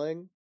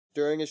traveling.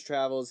 During his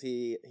travels,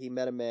 he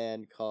met a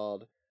man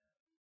called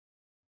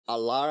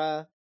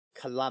Alara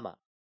Kalama,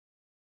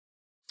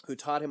 who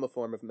taught him a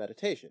form of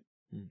meditation.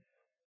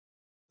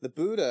 The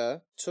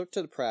Buddha took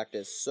to the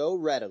practice so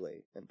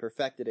readily and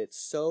perfected it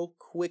so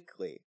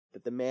quickly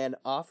that the man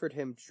offered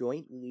him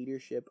joint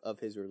leadership of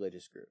his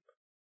religious group.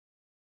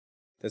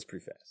 That's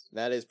pretty fast.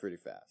 That is pretty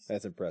fast.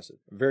 That's impressive.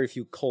 Very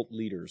few cult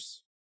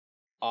leaders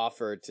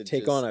offered to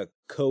take on a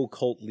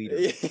co-cult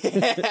leader.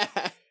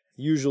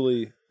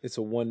 Usually, it's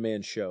a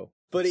one-man show.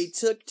 But he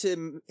took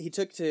to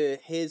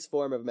his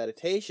form of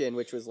meditation,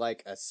 which was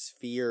like a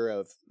sphere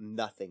of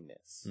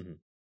nothingness,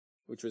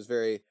 which was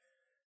very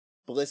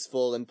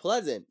blissful and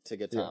pleasant to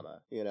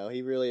Gautama. Yeah. You know,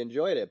 he really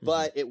enjoyed it,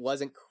 but it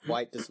wasn't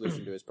quite the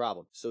solution to his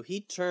problem. So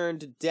he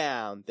turned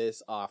down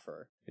this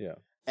offer. Yeah.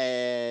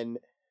 And,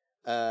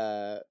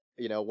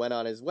 went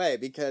on his way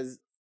because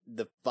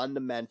the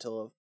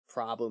fundamental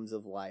problems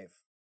of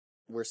life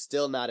were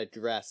still not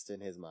addressed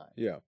in his mind.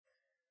 Yeah.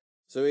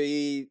 So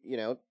he,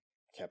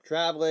 kept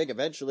traveling.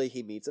 Eventually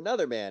he meets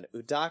another man,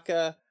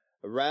 Udaka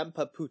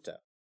Rampaputta,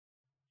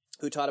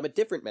 who taught him a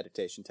different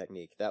meditation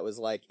technique that was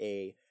like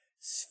a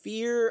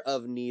sphere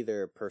of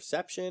neither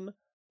perception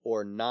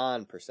or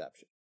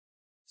non-perception.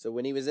 So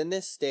when he was in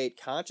this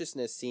state,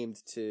 consciousness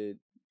seemed to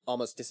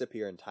almost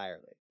disappear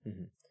entirely.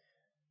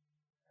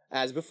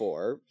 As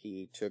before,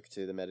 he took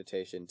to the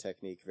meditation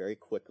technique very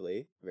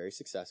quickly, very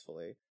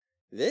successfully.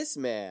 This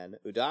man,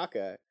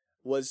 Udaka,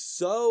 was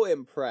so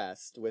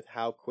impressed with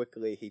how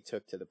quickly he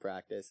took to the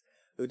practice.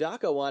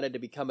 Udaka wanted to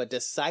become a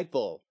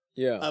disciple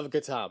of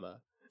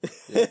Gautama.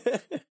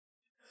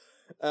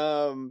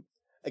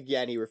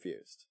 Again, he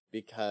refused,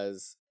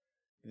 because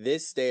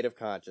this state of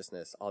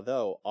consciousness,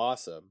 although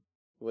awesome,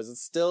 was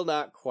still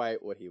not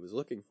quite what he was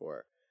looking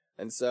for.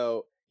 And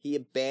so he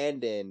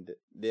abandoned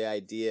the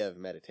idea of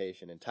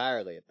meditation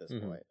entirely at this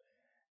point.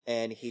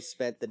 And he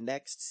spent the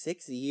next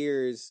 6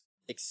 years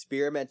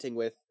experimenting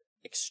with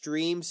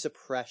extreme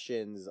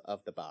suppressions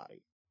of the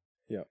body.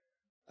 Yeah.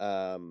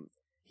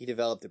 He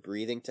developed a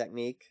breathing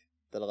technique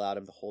that allowed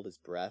him to hold his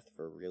breath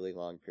for really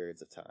long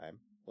periods of time,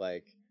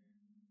 like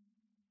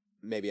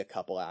maybe a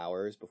couple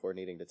hours before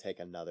needing to take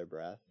another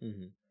breath.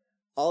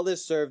 All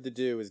this served to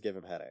do was give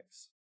him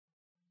headaches.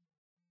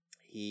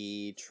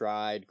 He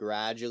tried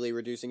gradually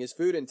reducing his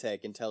food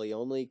intake until he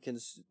only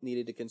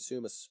needed to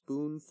consume a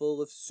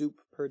spoonful of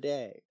soup per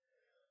day.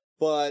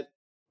 But,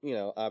 you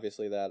know,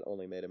 obviously that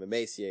only made him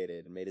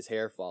emaciated and made his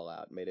hair fall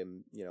out, made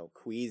him, you know,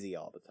 queasy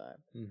all the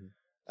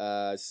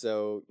time.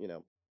 So, you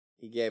know,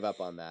 he gave up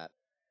on that.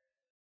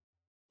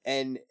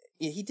 And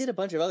he did a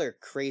bunch of other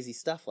crazy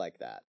stuff like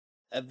that,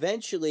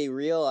 eventually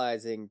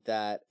realizing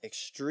that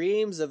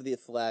extremes of the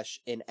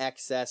flesh in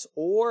excess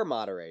or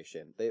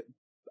moderation,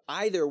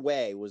 either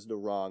way was the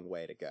wrong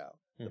way to go.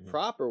 The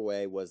proper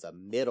way was a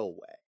middle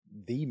way.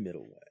 The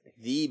middle way.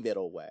 The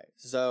middle way.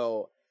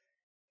 So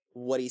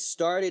what he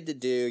started to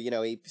do, you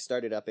know, he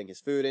started upping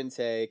his food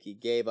intake. He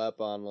gave up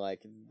on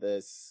like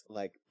this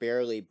like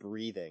barely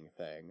breathing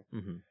thing.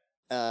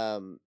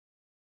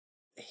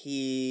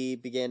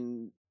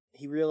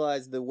 He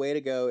realized the way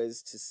to go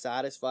is to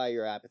satisfy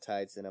your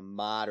appetites in a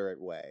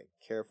moderate way.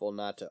 Careful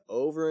not to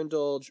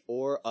overindulge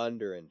or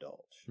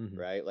underindulge,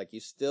 right? Like you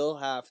still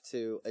have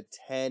to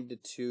attend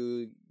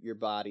to your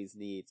body's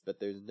needs, but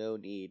there's no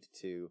need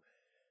to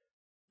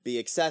be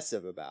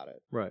excessive about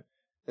it. Right.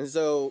 And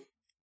so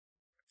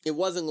it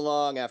wasn't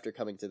long after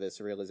coming to this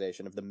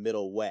realization of the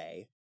middle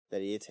way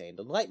that he attained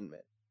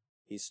enlightenment.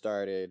 He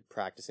started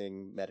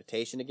practicing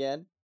meditation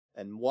again,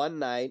 and one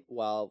night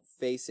while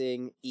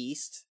facing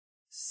east,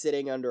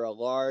 sitting under a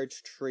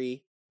large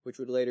tree, which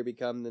would later be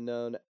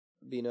known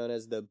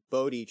as the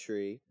Bodhi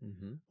tree,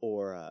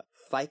 or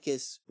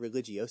Ficus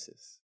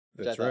religiosus.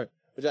 That's right.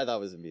 Which I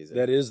thought was amusing.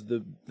 That is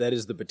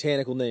the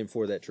botanical name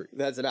for that tree.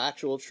 That's an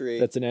actual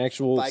tree. That's an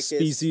actual Ficus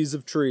species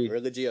of tree.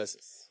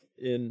 religiosus.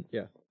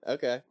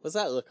 Okay. What's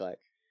that look like?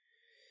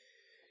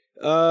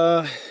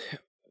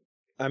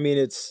 I mean,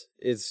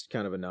 it's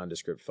kind of a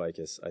nondescript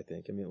ficus, I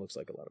think. I mean, it looks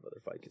like a lot of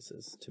other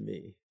ficuses to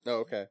me.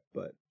 Oh, okay.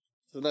 But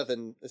so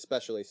nothing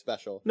especially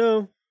special.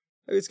 No.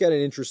 It's got an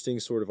interesting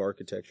sort of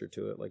architecture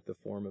to it. Like the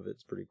form of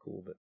it's pretty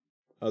cool, but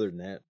other than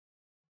that.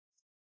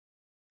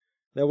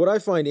 Now, what I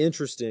find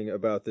interesting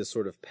about this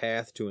sort of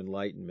path to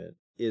enlightenment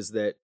is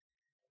that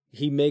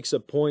he makes a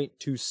point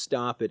to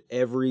stop at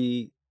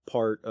every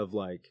part of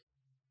like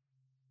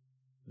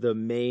the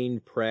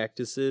main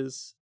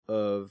practices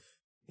of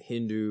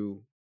Hindu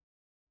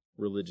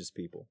religious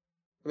people.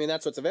 I mean,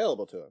 that's what's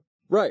available to him.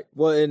 Right.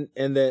 Well,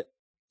 and that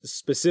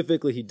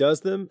specifically he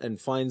does them and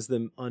finds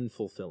them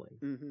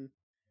unfulfilling.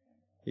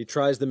 He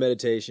tries the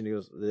meditation. He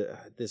goes,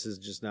 this is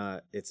just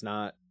not, it's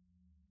not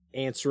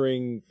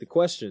answering the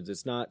questions.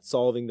 It's not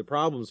solving the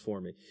problems for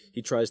me.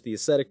 He tries the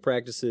ascetic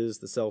practices,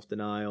 the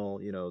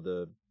self-denial, you know,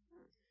 the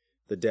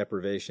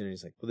deprivation. And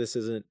he's like, well, this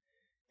isn't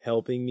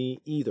helping me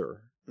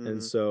either.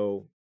 And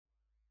so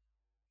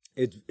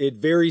it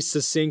very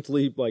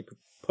succinctly like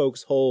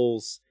pokes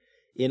holes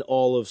in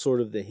all of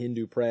sort of the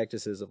Hindu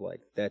practices of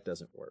like, that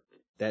doesn't work.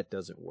 That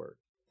doesn't work.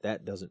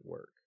 That doesn't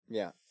work.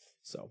 Yeah.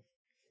 So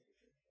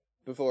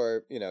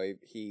before, you know,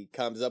 he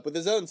comes up with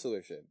his own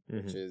solution,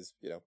 which is,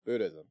 you know,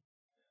 Buddhism.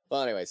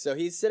 Well, anyway, so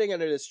he's sitting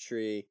under this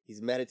tree,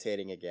 he's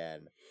meditating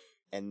again,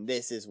 and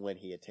this is when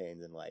he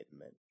attains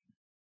enlightenment.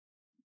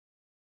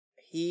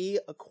 He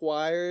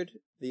acquired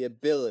the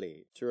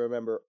ability to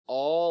remember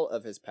all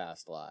of his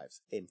past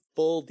lives in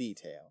full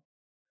detail.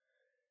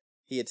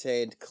 He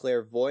attained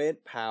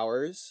clairvoyant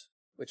powers,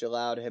 which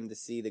allowed him to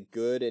see the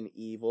good and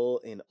evil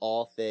in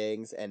all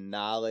things and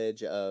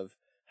knowledge of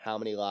how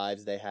many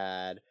lives they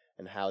had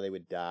and how they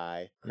would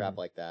die, crap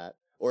like that,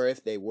 or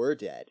if they were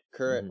dead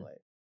currently.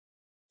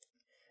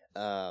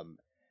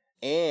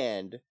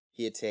 And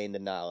he attained the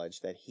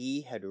knowledge that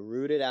he had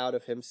rooted out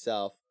of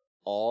himself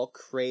all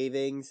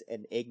cravings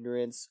and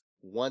ignorance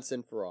once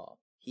and for all.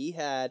 He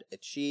had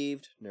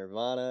achieved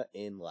nirvana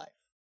in life.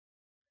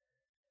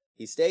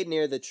 He stayed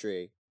near the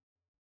tree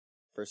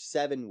for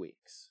 7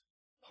 weeks,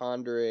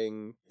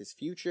 pondering his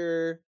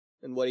future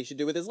and what he should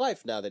do with his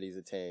life now that he's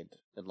attained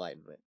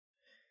enlightenment.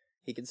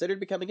 He considered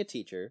becoming a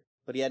teacher,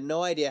 but he had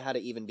no idea how to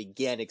even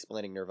begin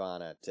explaining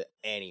nirvana to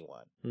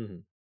anyone.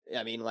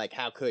 I mean, like,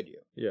 how could you?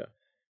 Yeah.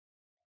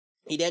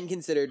 He then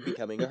considered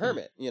becoming a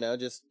hermit, you know,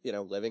 just, you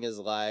know, living his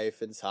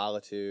life in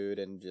solitude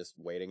and just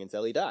waiting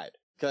until he died.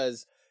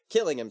 Because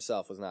killing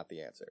himself was not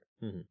the answer.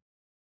 And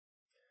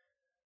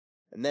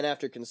then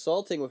after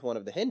consulting with one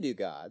of the Hindu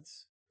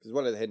gods, because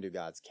one of the Hindu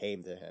gods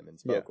came to him and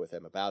spoke with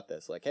him about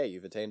this, like, hey,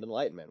 you've attained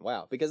enlightenment.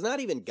 Wow. Because not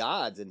even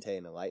gods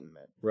attain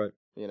enlightenment. Right.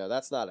 You know,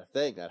 that's not a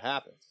thing that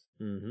happens.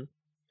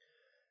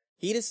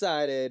 He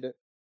decided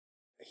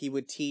he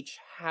would teach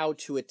how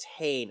to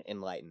attain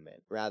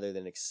enlightenment rather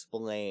than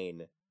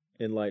explain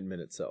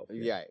enlightenment itself.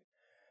 Right.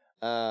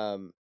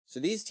 So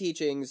these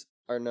teachings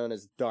are known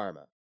as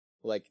dharma,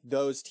 like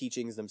those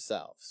teachings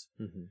themselves.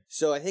 Mm-hmm.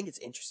 So I think it's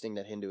interesting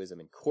that Hinduism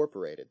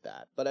incorporated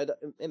that, but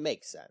it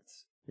makes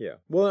sense. Yeah.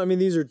 Well, I mean,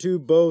 these are two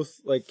both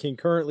like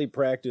concurrently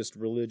practiced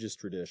religious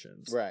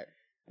traditions. Right.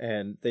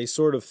 And they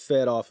sort of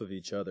fed off of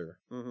each other,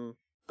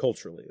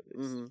 culturally at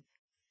least. Mm-hmm.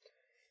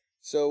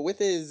 So with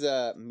his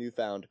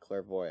newfound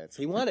clairvoyance,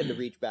 he wanted to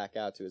reach back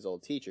out to his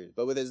old teachers,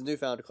 but with his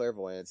newfound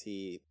clairvoyance,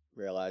 he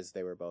realized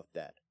they were both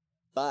dead.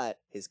 But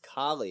his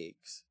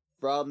colleagues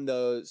from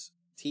those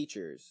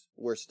teachers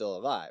were still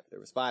alive. There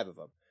was 5 of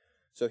them.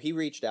 So he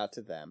reached out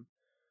to them,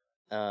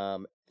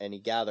 and he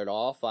gathered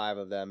all 5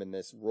 of them in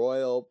this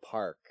royal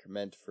park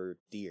meant for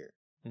deer.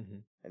 Mm-hmm.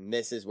 And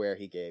this is where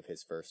he gave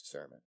his first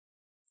sermon.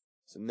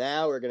 So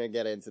now we're going to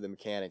get into the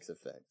mechanics of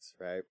things,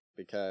 right?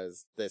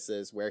 Because this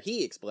is where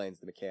he explains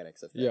the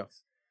mechanics of things. Yeah.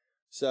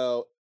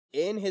 So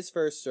in his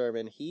first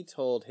sermon, he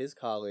told his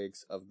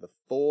colleagues of the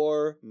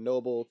 4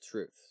 noble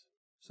truths.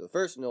 So the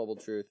first noble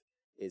truth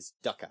is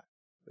dukkha,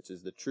 which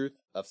is the truth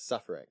of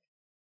suffering.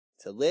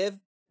 To live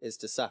is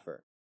to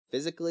suffer,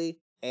 physically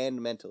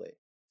and mentally.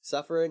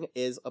 Suffering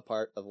is a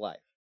part of life.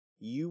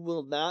 You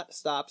will not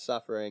stop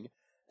suffering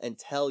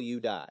until you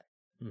die.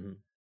 Mm-hmm.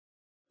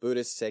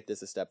 Buddhists take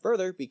this a step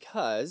further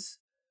because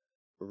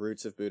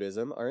roots of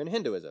Buddhism are in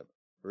Hinduism.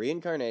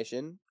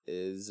 Reincarnation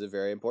is a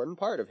very important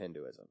part of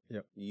Hinduism.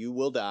 Yep. You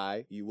will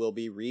die, you will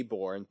be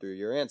reborn through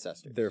your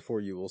ancestors. Therefore,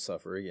 you will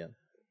suffer again.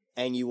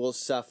 And you will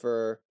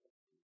suffer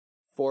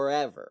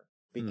forever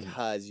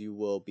because you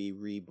will be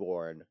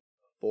reborn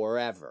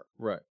forever.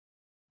 Right.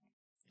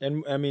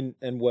 And I mean,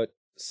 and what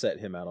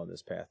set him out on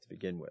this path to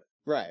begin with?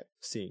 Right.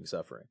 Seeing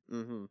suffering.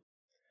 Mm-hmm.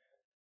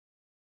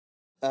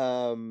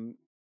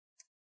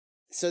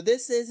 So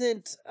this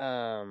isn't,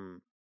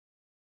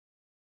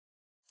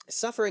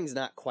 suffering's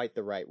not quite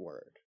the right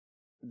word.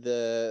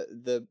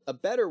 A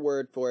better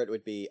word for it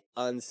would be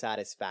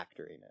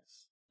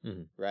unsatisfactoriness,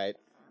 right?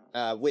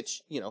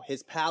 Which,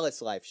 his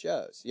palace life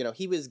shows.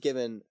 He was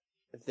given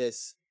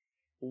this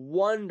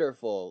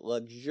wonderful,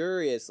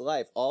 luxurious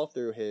life all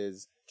through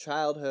his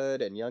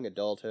childhood and young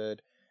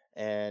adulthood,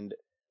 and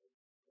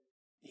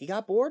he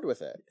got bored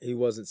with it. He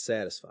wasn't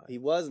satisfied. He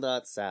was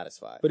not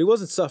satisfied. But he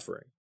wasn't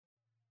suffering.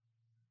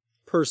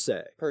 Per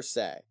se.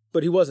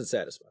 But he wasn't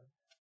satisfied.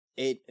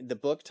 The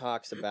book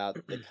talks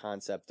about the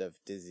concept of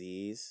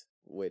disease,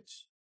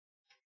 which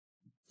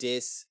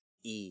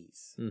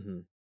dis-ease. Mm-hmm.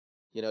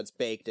 It's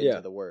baked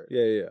into the word.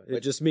 Yeah.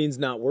 It just means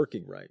not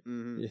working right.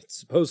 Mm-hmm. It's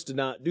supposed to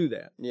not do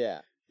that.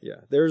 Yeah.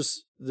 Yeah.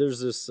 There's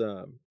this,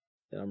 and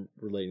I'm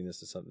relating this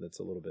to something that's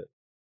a little bit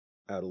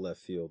out of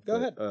left field. Go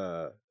ahead.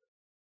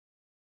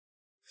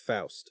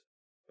 Faust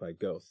by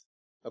Goethe.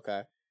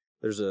 Okay.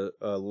 There's a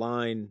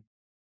line,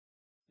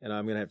 and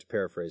I'm going to have to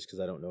paraphrase because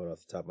I don't know it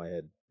off the top of my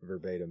head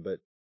verbatim,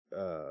 but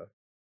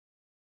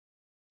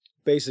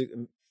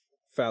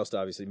Faust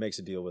obviously makes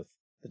a deal with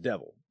the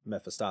devil,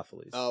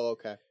 Mephistopheles. Oh,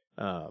 okay.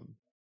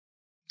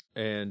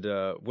 And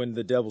when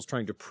the devil's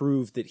trying to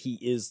prove that he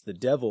is the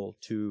devil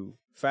to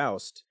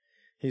Faust,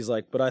 he's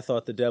like, but I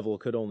thought the devil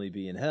could only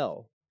be in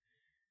hell.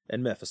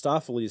 And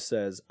Mephistopheles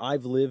says,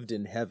 I've lived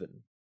in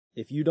heaven.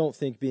 If you don't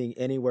think being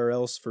anywhere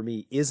else for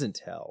me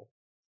isn't hell,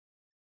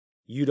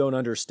 you don't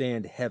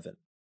understand heaven.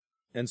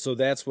 And so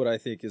that's what I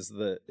think is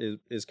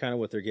kind of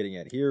what they're getting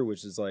at here,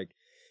 which is like,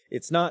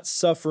 it's not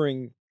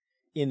suffering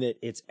in that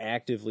it's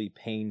actively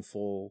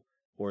painful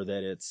or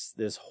that it's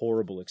this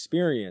horrible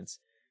experience,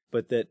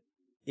 but that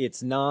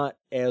it's not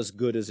as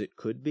good as it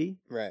could be.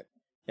 Right.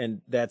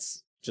 And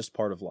that's just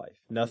part of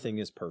life. Nothing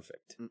is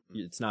perfect. Mm-mm.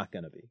 It's not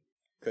going to be.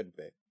 Couldn't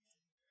be.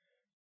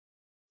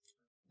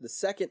 The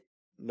second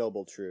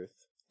noble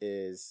truth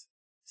is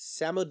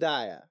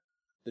samudaya,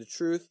 the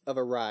truth of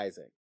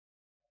arising.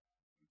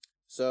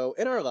 So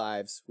in our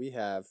lives, we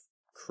have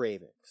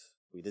cravings.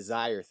 We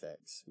desire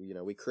things.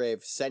 We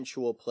crave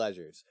sensual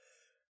pleasures.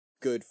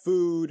 Good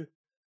food,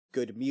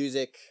 good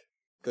music,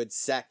 good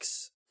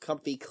sex,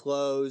 comfy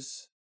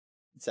clothes,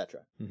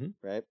 etc.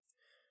 Right?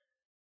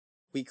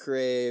 We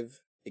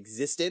crave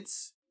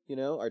existence,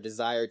 our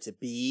desire to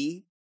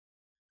be.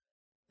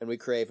 And we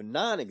crave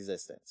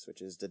non-existence,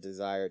 which is the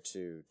desire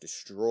to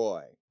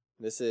destroy.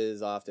 This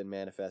is often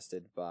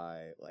manifested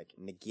by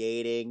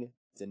negating,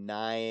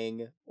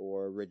 denying,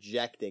 or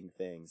rejecting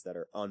things that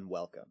are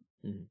unwelcome.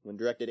 Mm-hmm. When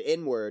directed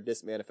inward,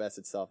 this manifests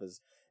itself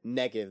as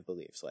negative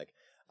beliefs like,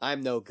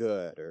 I'm no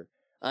good, or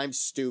I'm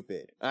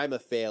stupid, I'm a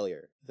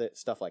failure,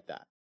 stuff like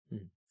that.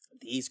 Mm-hmm.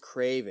 These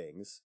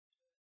cravings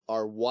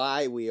are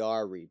why we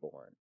are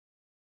reborn,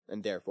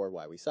 and therefore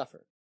why we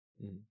suffer.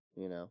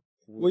 Mm-hmm.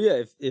 Well,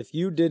 yeah, if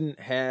you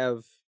didn't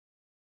have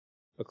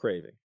a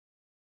craving,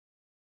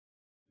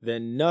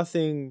 then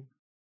nothing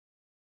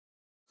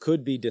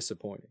could be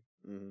disappointing.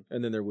 Mm-hmm.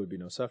 And then there would be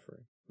no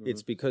suffering. Mm-hmm.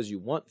 It's because you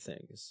want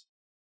things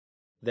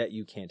that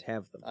you can't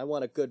have them. I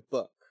want a good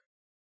book.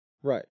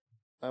 Right.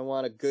 I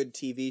want a good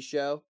TV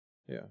show.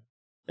 Yeah.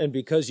 And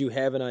because you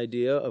have an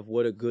idea of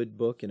what a good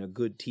book and a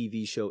good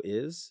TV show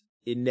is,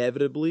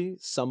 inevitably,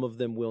 some of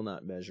them will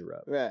not measure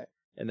up. Right.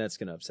 And that's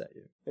going to upset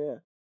you. Yeah.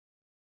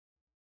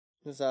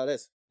 That's how it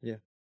is. Yeah.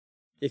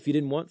 If you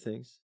didn't want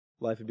things,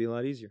 life would be a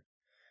lot easier.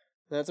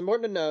 Now, it's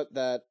important to note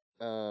that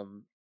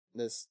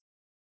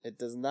it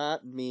does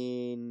not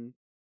mean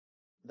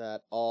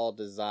that all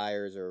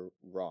desires are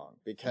wrong,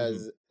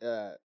 because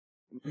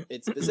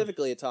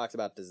it talks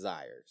about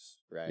desires,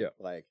 right? Yeah.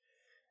 Like,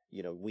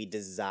 we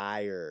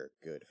desire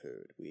good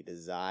food, we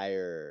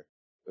desire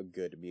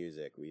good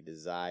music, we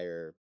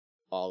desire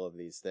all of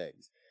these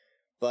things.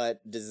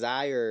 But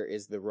desire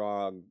is the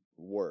wrong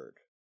word,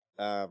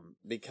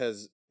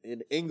 because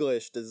in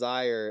English,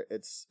 desire,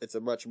 it's a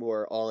much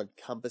more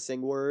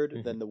all-encompassing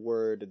word than the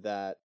word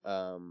that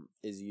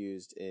is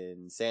used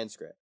in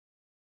Sanskrit,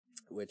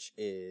 which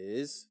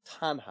is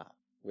tanha,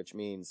 which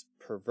means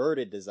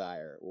perverted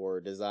desire,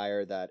 or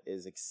desire that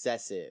is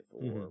excessive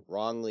or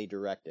wrongly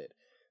directed.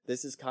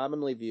 This is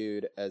commonly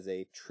viewed as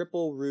a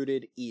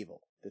triple-rooted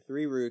evil. The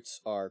 3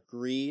 roots are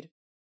greed,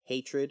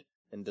 hatred,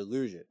 and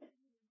delusion.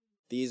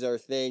 These are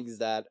things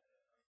that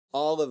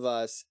all of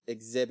us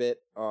exhibit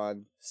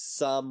on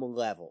some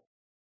level.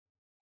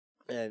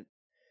 And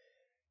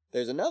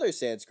there's another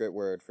Sanskrit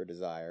word for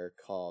desire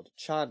called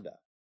chanda.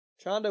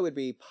 Chanda would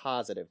be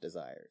positive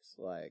desires,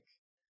 like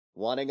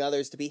wanting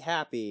others to be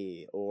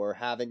happy or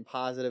having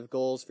positive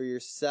goals for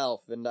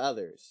yourself and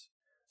others.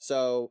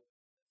 So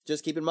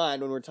just keep in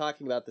mind, when we're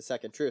talking about the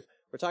second truth,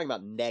 we're talking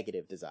about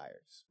negative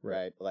desires,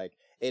 right? Like,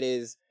 it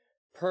is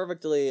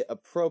perfectly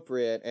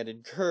appropriate and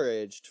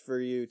encouraged for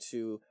you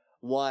to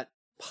want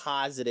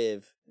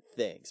positive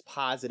things,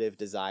 positive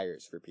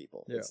desires for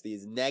people. Yeah. It's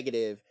these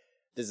negative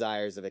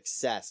desires of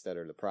excess that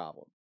are the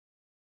problem.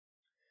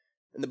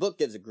 And the book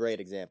gives a great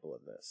example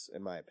of this,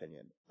 in my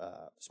opinion.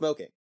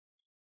 Smoking.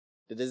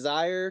 The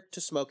desire to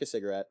smoke a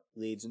cigarette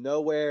leads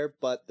nowhere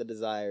but the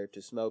desire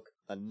to smoke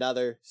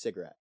another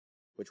cigarette,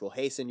 which will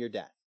hasten your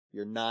death,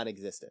 your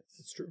non-existence.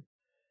 It's true.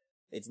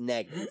 It's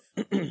negative.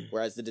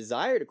 Whereas the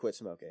desire to quit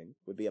smoking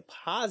would be a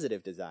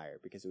positive desire,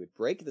 because it would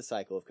break the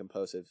cycle of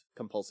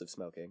compulsive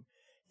smoking,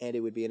 and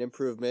it would be an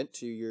improvement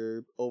to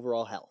your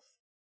overall health.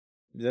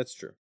 That's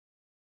true.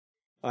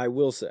 I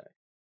will say,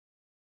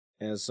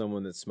 as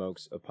someone that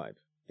smokes a pipe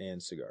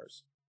and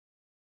cigars,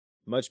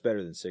 much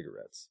better than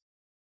cigarettes,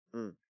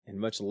 and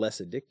much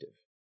less addictive.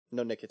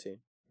 No nicotine.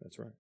 That's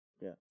right.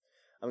 Yeah.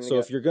 So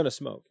if you're going to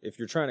smoke, if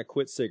you're trying to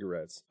quit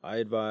cigarettes, I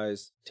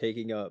advise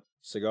taking up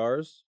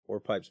cigars or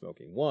pipe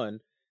smoking.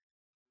 1,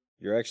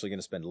 you're actually going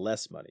to spend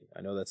less money.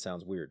 I know that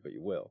sounds weird, but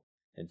you will.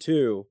 And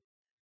 2,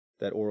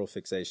 that oral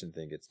fixation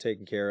thing gets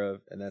taken care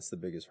of, and that's the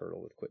biggest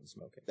hurdle with quitting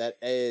smoking. That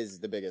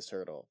is the biggest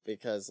hurdle,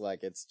 because,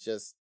 like, it's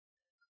just...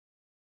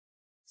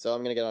 So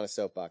I'm going to get on a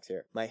soapbox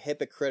here. My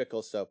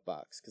hypocritical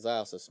soapbox, because I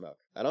also smoke.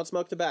 I don't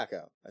smoke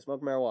tobacco. I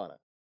smoke marijuana.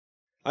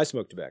 I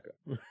smoke tobacco.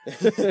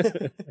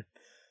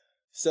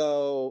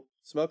 So,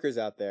 smokers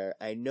out there,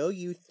 I know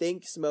you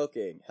think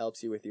smoking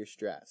helps you with your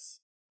stress.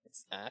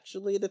 It's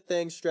actually the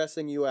thing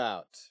stressing you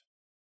out.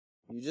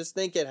 You just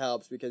think it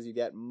helps because you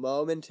get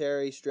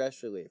momentary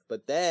stress relief.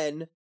 But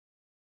then,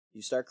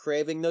 you start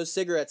craving those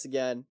cigarettes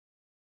again.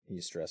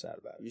 You stress out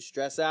about it. You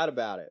stress out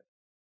about it.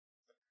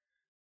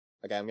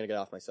 Okay, I'm going to get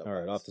off my soapbox. All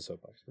right, off the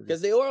soapbox.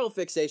 Because the oral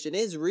fixation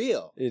is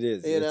real. It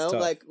is. You know,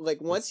 tough.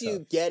 like once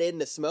you get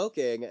into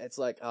smoking, it's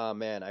like, oh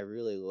man, I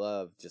really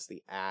love just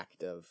the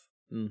act of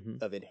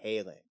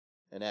inhaling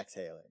and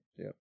exhaling.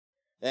 Yep.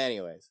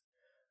 Anyways,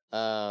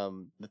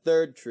 the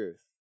third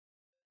truth,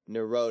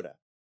 nirodha,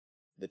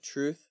 the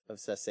truth of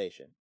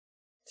cessation.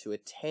 To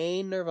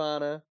attain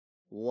nirvana,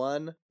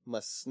 one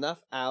must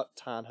snuff out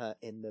tanha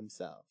in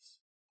themselves.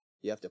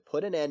 You have to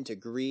put an end to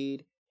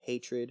greed,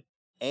 hatred,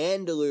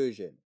 and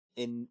delusion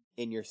in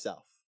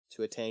yourself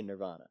to attain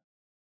nirvana.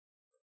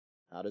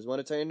 How does one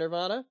attain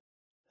nirvana?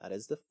 That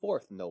is the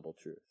 4th noble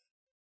truth,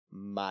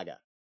 magga,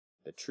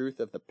 the truth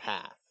of the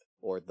path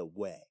or the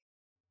way.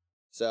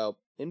 So,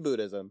 in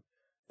Buddhism,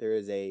 there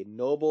is a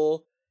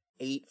noble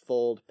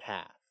 8-fold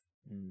path.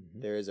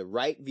 There is a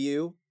right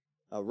view,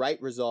 a right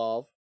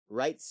resolve,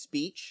 right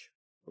speech,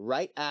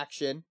 right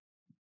action,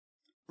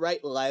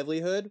 right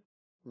livelihood,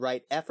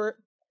 right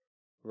effort,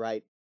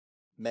 right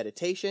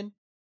meditation,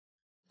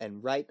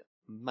 and right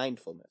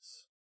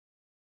mindfulness.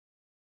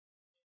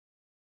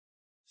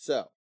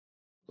 So,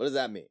 what does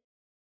that mean?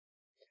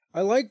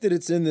 I like that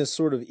it's in this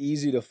sort of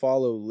easy to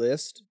follow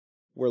list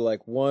where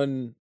like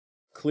one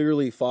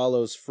clearly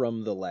follows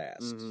from the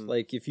last.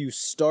 Like if you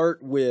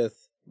start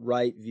with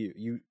right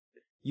view,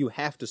 you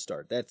have to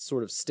start. That's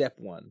sort of step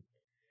 1.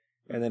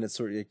 And then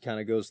it kind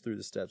of goes through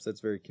the steps.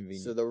 That's very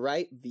convenient. So the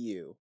right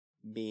view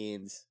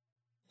means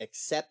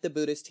accept the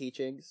Buddhist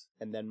teachings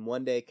and then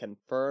one day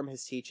confirm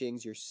his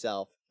teachings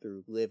yourself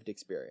through lived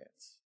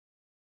experience.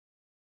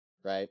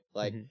 Right?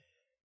 Like,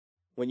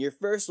 when you're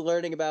first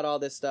learning about all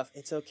this stuff,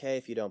 it's okay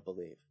if you don't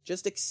believe.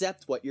 Just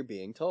accept what you're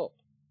being told.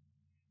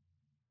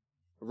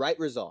 Right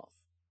resolve.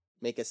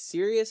 Make a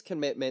serious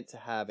commitment to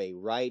have a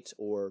right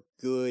or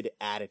good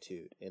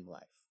attitude in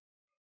life.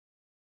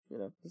 You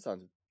know, that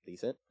sounds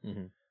decent.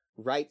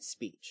 Right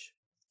speech.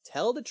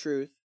 Tell the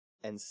truth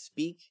and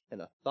speak in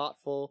a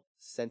thoughtful,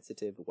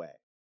 sensitive way.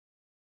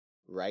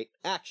 Right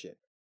action.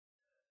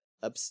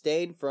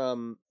 Abstain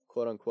from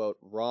quote-unquote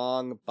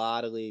wrong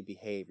bodily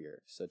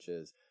behavior, such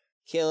as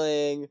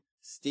killing,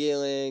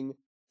 stealing,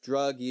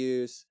 drug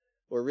use,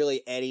 or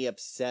really any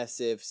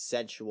obsessive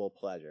sensual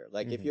pleasure.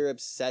 Like if you're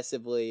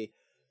obsessively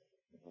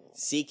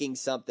seeking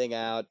something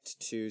out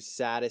to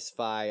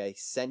satisfy a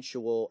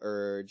sensual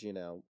urge, you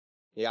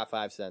got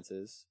five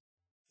senses: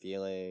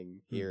 feeling,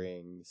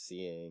 hearing,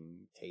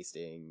 seeing,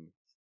 tasting,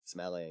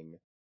 smelling,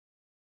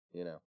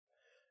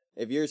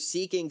 If you're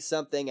seeking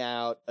something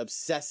out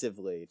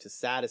obsessively to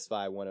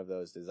satisfy one of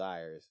those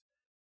desires,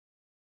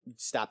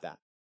 stop that.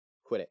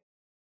 Quit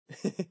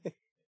it.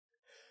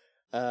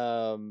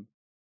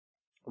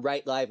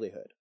 Right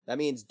livelihood. That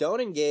means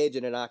don't engage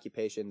in an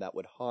occupation that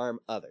would harm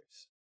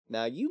others.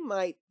 Now, you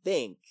might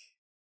think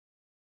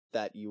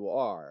that you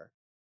are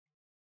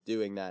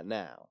doing that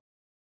now.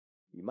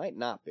 You might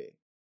not be.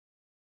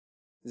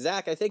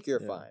 Zach, I think you're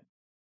fine.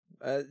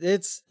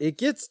 It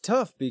gets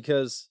tough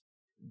because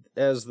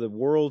as the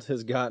world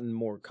has gotten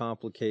more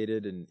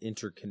complicated and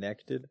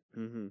interconnected,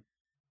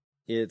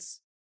 it's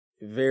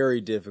very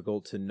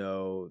difficult to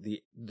know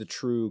the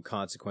true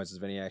consequences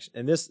of any action.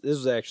 And this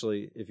was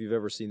actually, if you've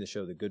ever seen the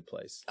show The Good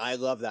Place. I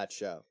love that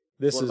show.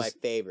 This one is of my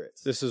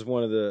favorites. This is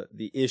one of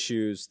the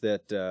issues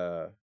that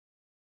I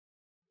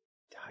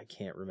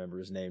can't remember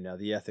his name now.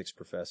 The ethics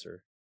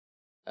professor,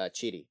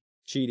 Chidi,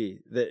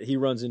 that he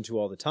runs into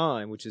all the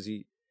time, which is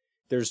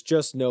there's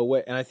just no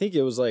way. And I think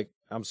it was like,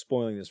 I'm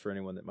spoiling this for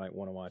anyone that might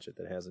want to watch it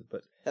that hasn't.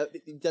 But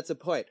that's a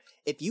point.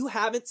 If you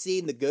haven't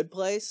seen The Good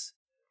Place,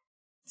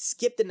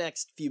 skip the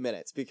next few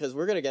mintes because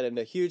we're gonna get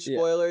into huge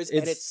spoilers,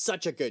 and it's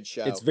such a good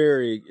show. It's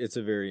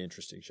a very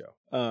interesting show.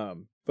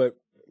 But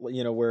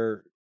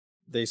where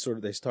they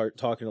start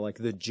talking to like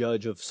the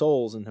judge of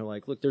souls, and they're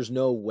like, look, there's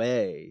no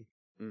way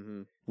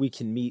we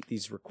can meet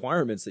these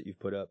requirements that you've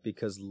put up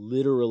because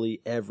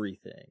literally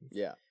everything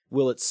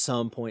will at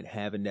some point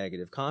have a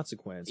negative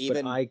consequence.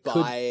 Even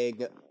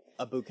buying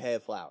a bouquet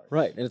of flowers.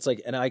 Right. And it's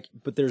like,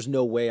 but there's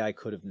no way I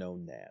could have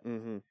known that.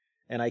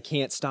 And I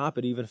can't stop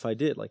it even if I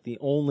did. Like the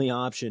only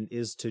option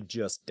is to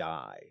just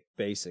die,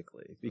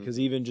 basically, because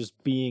even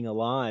just being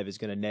alive is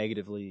going to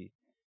negatively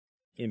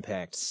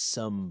impact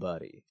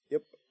somebody.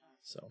 Yep.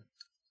 So,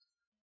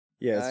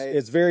 yeah,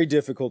 it's very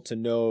difficult to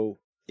know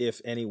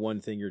if any one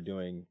thing you're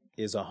doing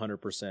is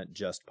 100%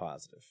 just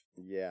positive.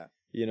 Yeah.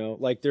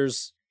 Like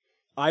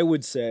I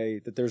would say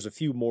that there's a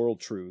few moral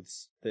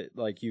truths that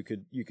like you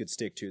could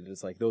stick to, that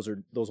it's like those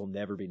will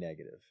never be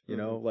negative.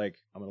 Like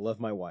I'm going to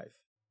love my wife.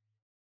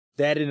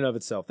 That in and of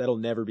itself, that'll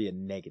never be a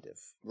negative.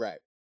 Right.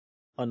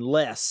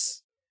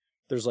 Unless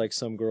there's like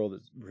some girl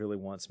that really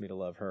wants me to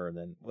love her, and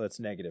then that's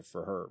negative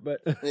for her.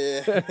 But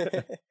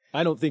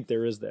I don't think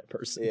there is that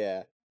person.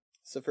 Yeah.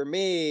 So for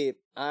me,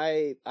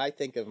 I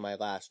think of my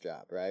last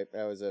job, right?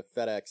 I was a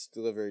FedEx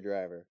delivery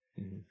driver.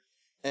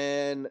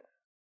 And,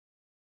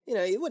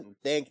 you wouldn't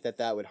think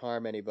that would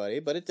harm anybody,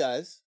 but it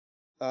does.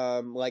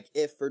 Like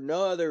if for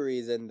no other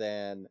reason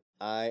than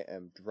I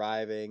am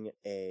driving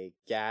a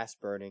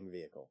gas-burning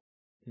vehicle.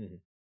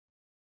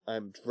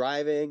 I'm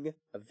driving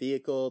a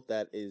vehicle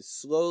that is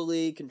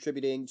slowly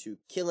contributing to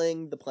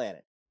killing the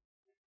planet.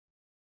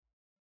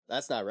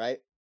 That's not right.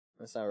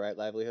 That's not right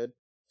livelihood.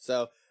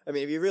 So, I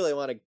mean, if you really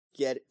want to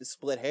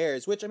split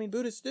hairs, which, I mean,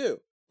 Buddhists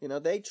do,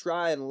 they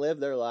try and live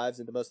their lives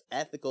in the most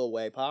ethical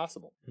way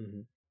possible.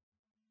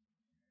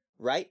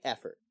 Right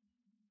effort.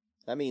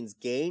 That means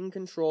gain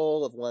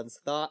control of one's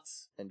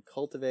thoughts and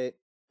cultivate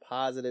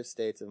positive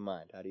states of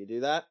mind. How do you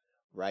do that?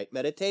 Right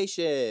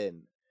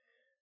meditation.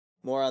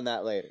 More on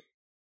that later.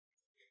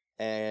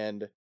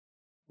 And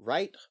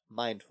right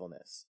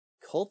mindfulness.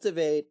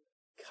 Cultivate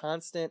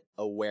constant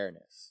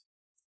awareness.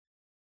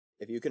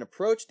 If you can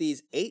approach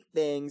these 8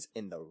 things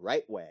in the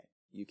right way,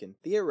 you can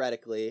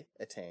theoretically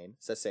attain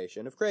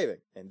cessation of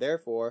craving, and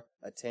therefore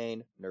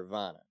attain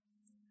nirvana.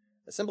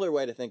 A simpler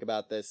way to think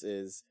about this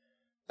is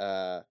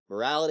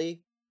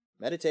morality,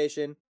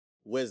 meditation,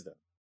 wisdom.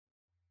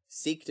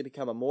 Seek to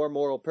become a more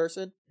moral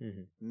person,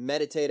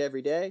 meditate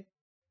every day,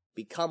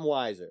 become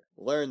wiser,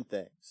 learn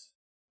things,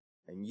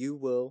 and you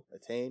will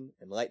attain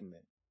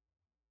enlightenment.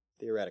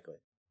 Theoretically.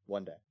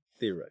 One day.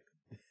 Theoretically.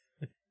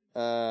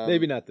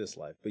 Maybe not this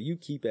life, but you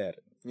keep at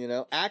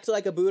it. Act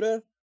like a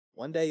Buddha,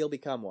 one day you'll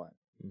become one.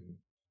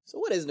 So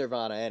what is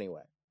nirvana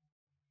anyway?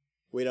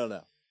 We don't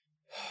know.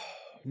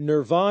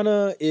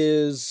 Nirvana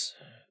is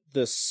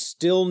the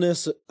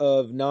stillness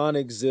of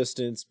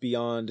non-existence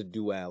beyond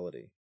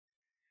duality.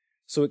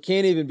 So it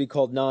can't even be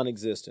called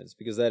non-existence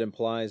because that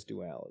implies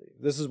duality.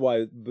 This is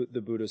why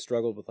the Buddha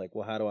struggled with like,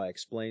 well, how do I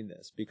explain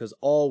this? Because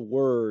all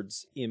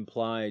words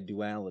imply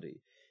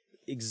duality.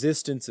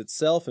 Existence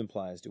itself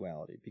implies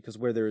duality because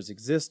where there is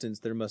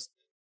existence,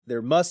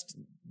 there must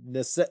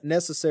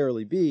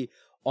necessarily be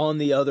on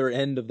the other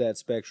end of that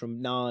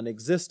spectrum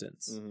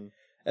non-existence.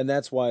 And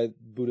that's why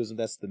Buddhism,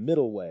 that's the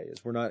middle way,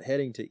 is we're not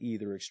heading to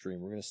either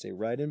extreme. We're going to stay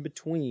right in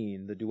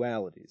between the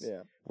dualities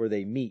where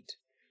they meet.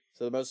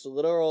 So the most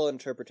literal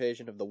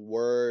interpretation of the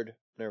word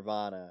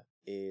nirvana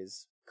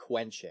is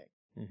quenching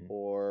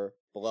or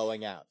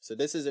blowing out. So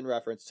this is in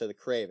reference to the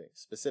cravings,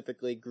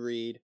 specifically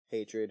greed,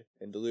 hatred,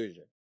 and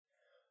delusion.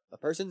 A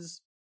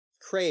person's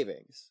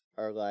cravings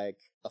are like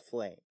a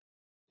flame.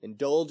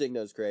 Indulging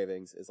those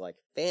cravings is like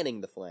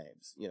fanning the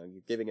flames. You know,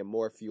 you're giving it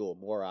more fuel,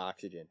 more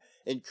oxygen,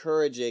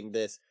 encouraging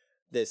this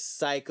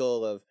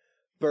cycle of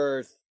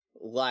birth,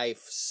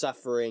 life,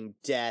 suffering,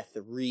 death,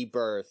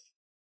 rebirth,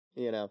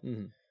 you know.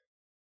 Mm-hmm.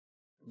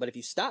 But if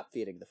you stop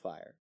feeding the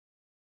fire,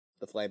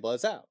 the flame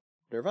blows out.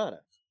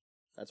 Nirvana.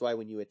 That's why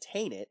when you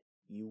attain it,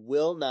 you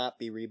will not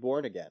be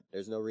reborn again.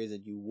 There's no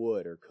reason you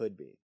would or could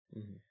be.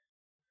 Mm-hmm.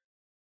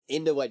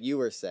 Into what you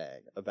were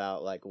saying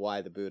about like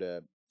why the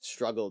Buddha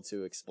struggled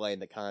to explain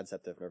the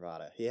concept of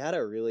nirvana. He had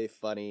a really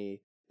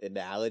funny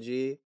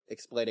analogy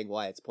explaining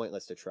why it's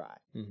pointless to try.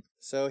 Mm-hmm.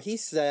 So he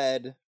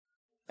said,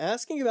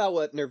 asking about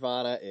what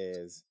nirvana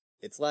is,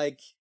 it's like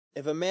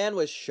if a man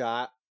was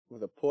shot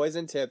with a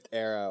poison-tipped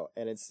arrow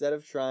and instead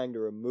of trying to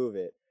remove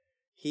it,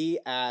 he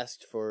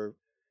asked for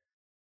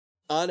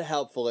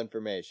unhelpful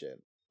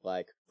information.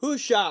 Like, who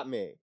shot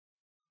me?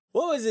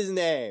 What was his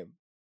name?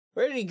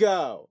 Where did he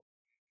go?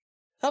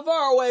 How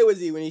far away was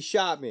he when he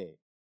shot me?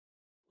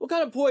 What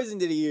kind of poison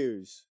did he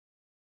use?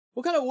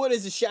 What kind of wood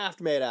is the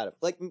shaft made out of?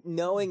 Like,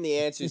 knowing the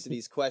answers to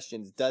these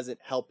questions doesn't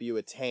help you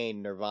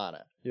attain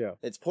nirvana. Yeah.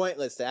 It's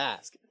pointless to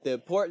ask. The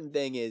important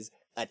thing is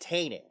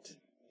attain it.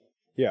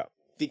 Yeah.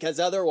 Because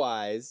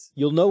otherwise,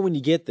 you'll know when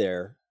you get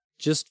there.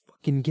 Just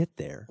fucking get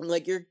there.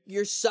 Like,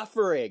 you're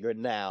suffering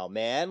now,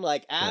 man.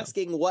 Like,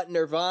 asking what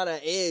nirvana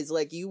is,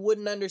 like, you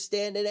wouldn't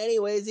understand it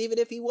anyways, even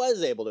if he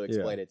was able to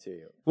explain it to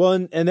you.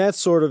 Well, and that's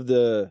sort of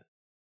the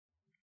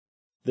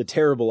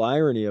terrible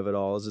irony of it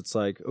all is it's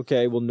like,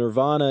 okay, well,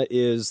 nirvana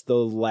is the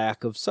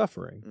lack of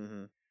suffering.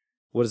 Mm-hmm.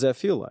 What does that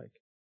feel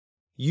like?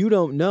 You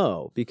don't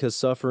know because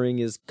suffering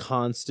is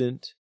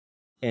constant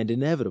and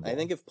inevitable. I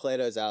think of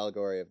Plato's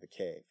allegory of the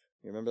cave.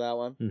 You remember that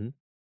one? Mm-hmm.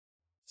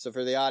 So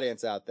for the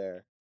audience out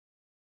there,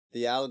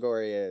 the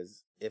allegory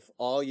is, if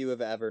all you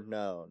have ever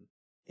known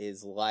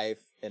is life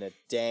in a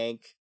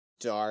dank,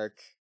 dark,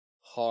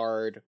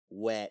 hard,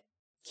 wet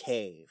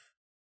cave,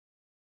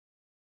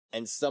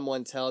 and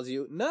someone tells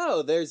you,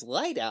 no, there's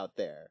light out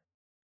there.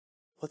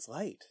 What's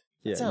light?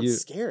 That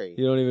sounds scary.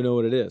 You don't even know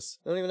what it is.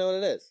 I don't even know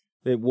what it is.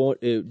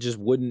 It just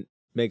wouldn't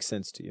make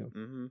sense to you.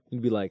 Mm-hmm.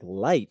 You'd be like,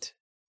 light?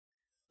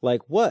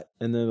 Like what?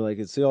 And then like,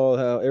 it's all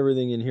how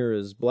everything in here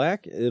is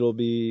black. It'll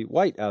be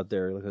white out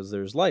there because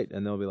there's light.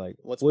 And they'll be like,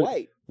 what's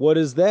white? What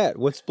is that?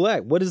 What's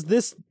black? What is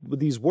this?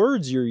 These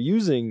words you're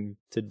using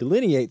to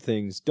delineate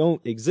things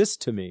don't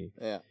exist to me.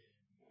 Yeah.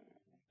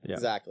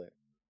 Exactly.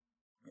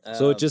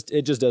 So it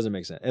just doesn't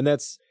make sense. And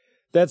that's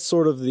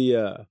sort of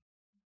the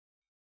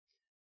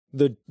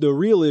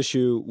real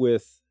issue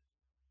with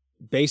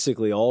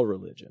basically all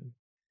religion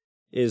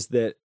is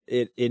that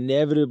it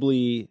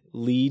inevitably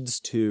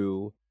leads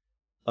to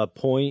a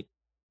point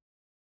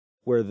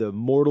where the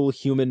mortal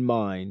human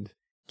mind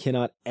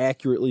cannot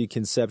accurately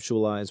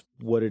conceptualize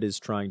what it is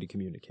trying to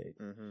communicate.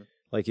 Mm-hmm.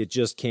 Like it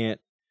just can't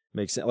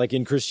make sense. Like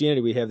in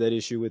Christianity, we have that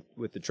issue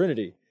with the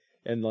Trinity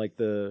and like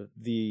the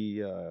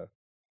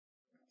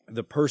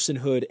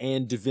personhood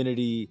and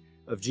divinity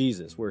of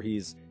Jesus, where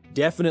he's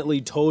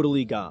definitely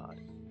totally God.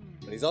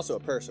 But he's also a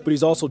person. But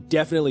he's also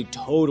definitely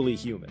totally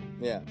human.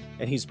 Yeah.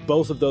 And he's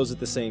both of those at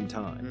the same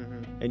time.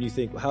 Mm-hmm. And you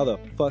think, well, how the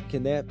fuck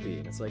can that be?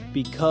 And it's like,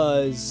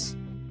 because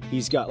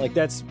he's got, like,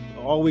 that's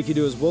all we can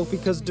do is, well,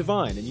 because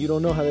divine. And you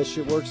don't know how that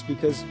shit works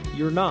because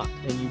you're not.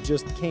 And you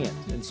just can't.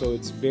 And so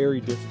it's very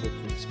difficult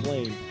to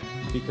explain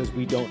because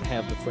we don't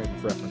have the frame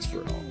of reference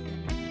for it all.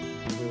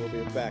 We will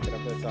be back, and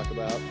I'm going to talk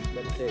about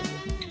meditation.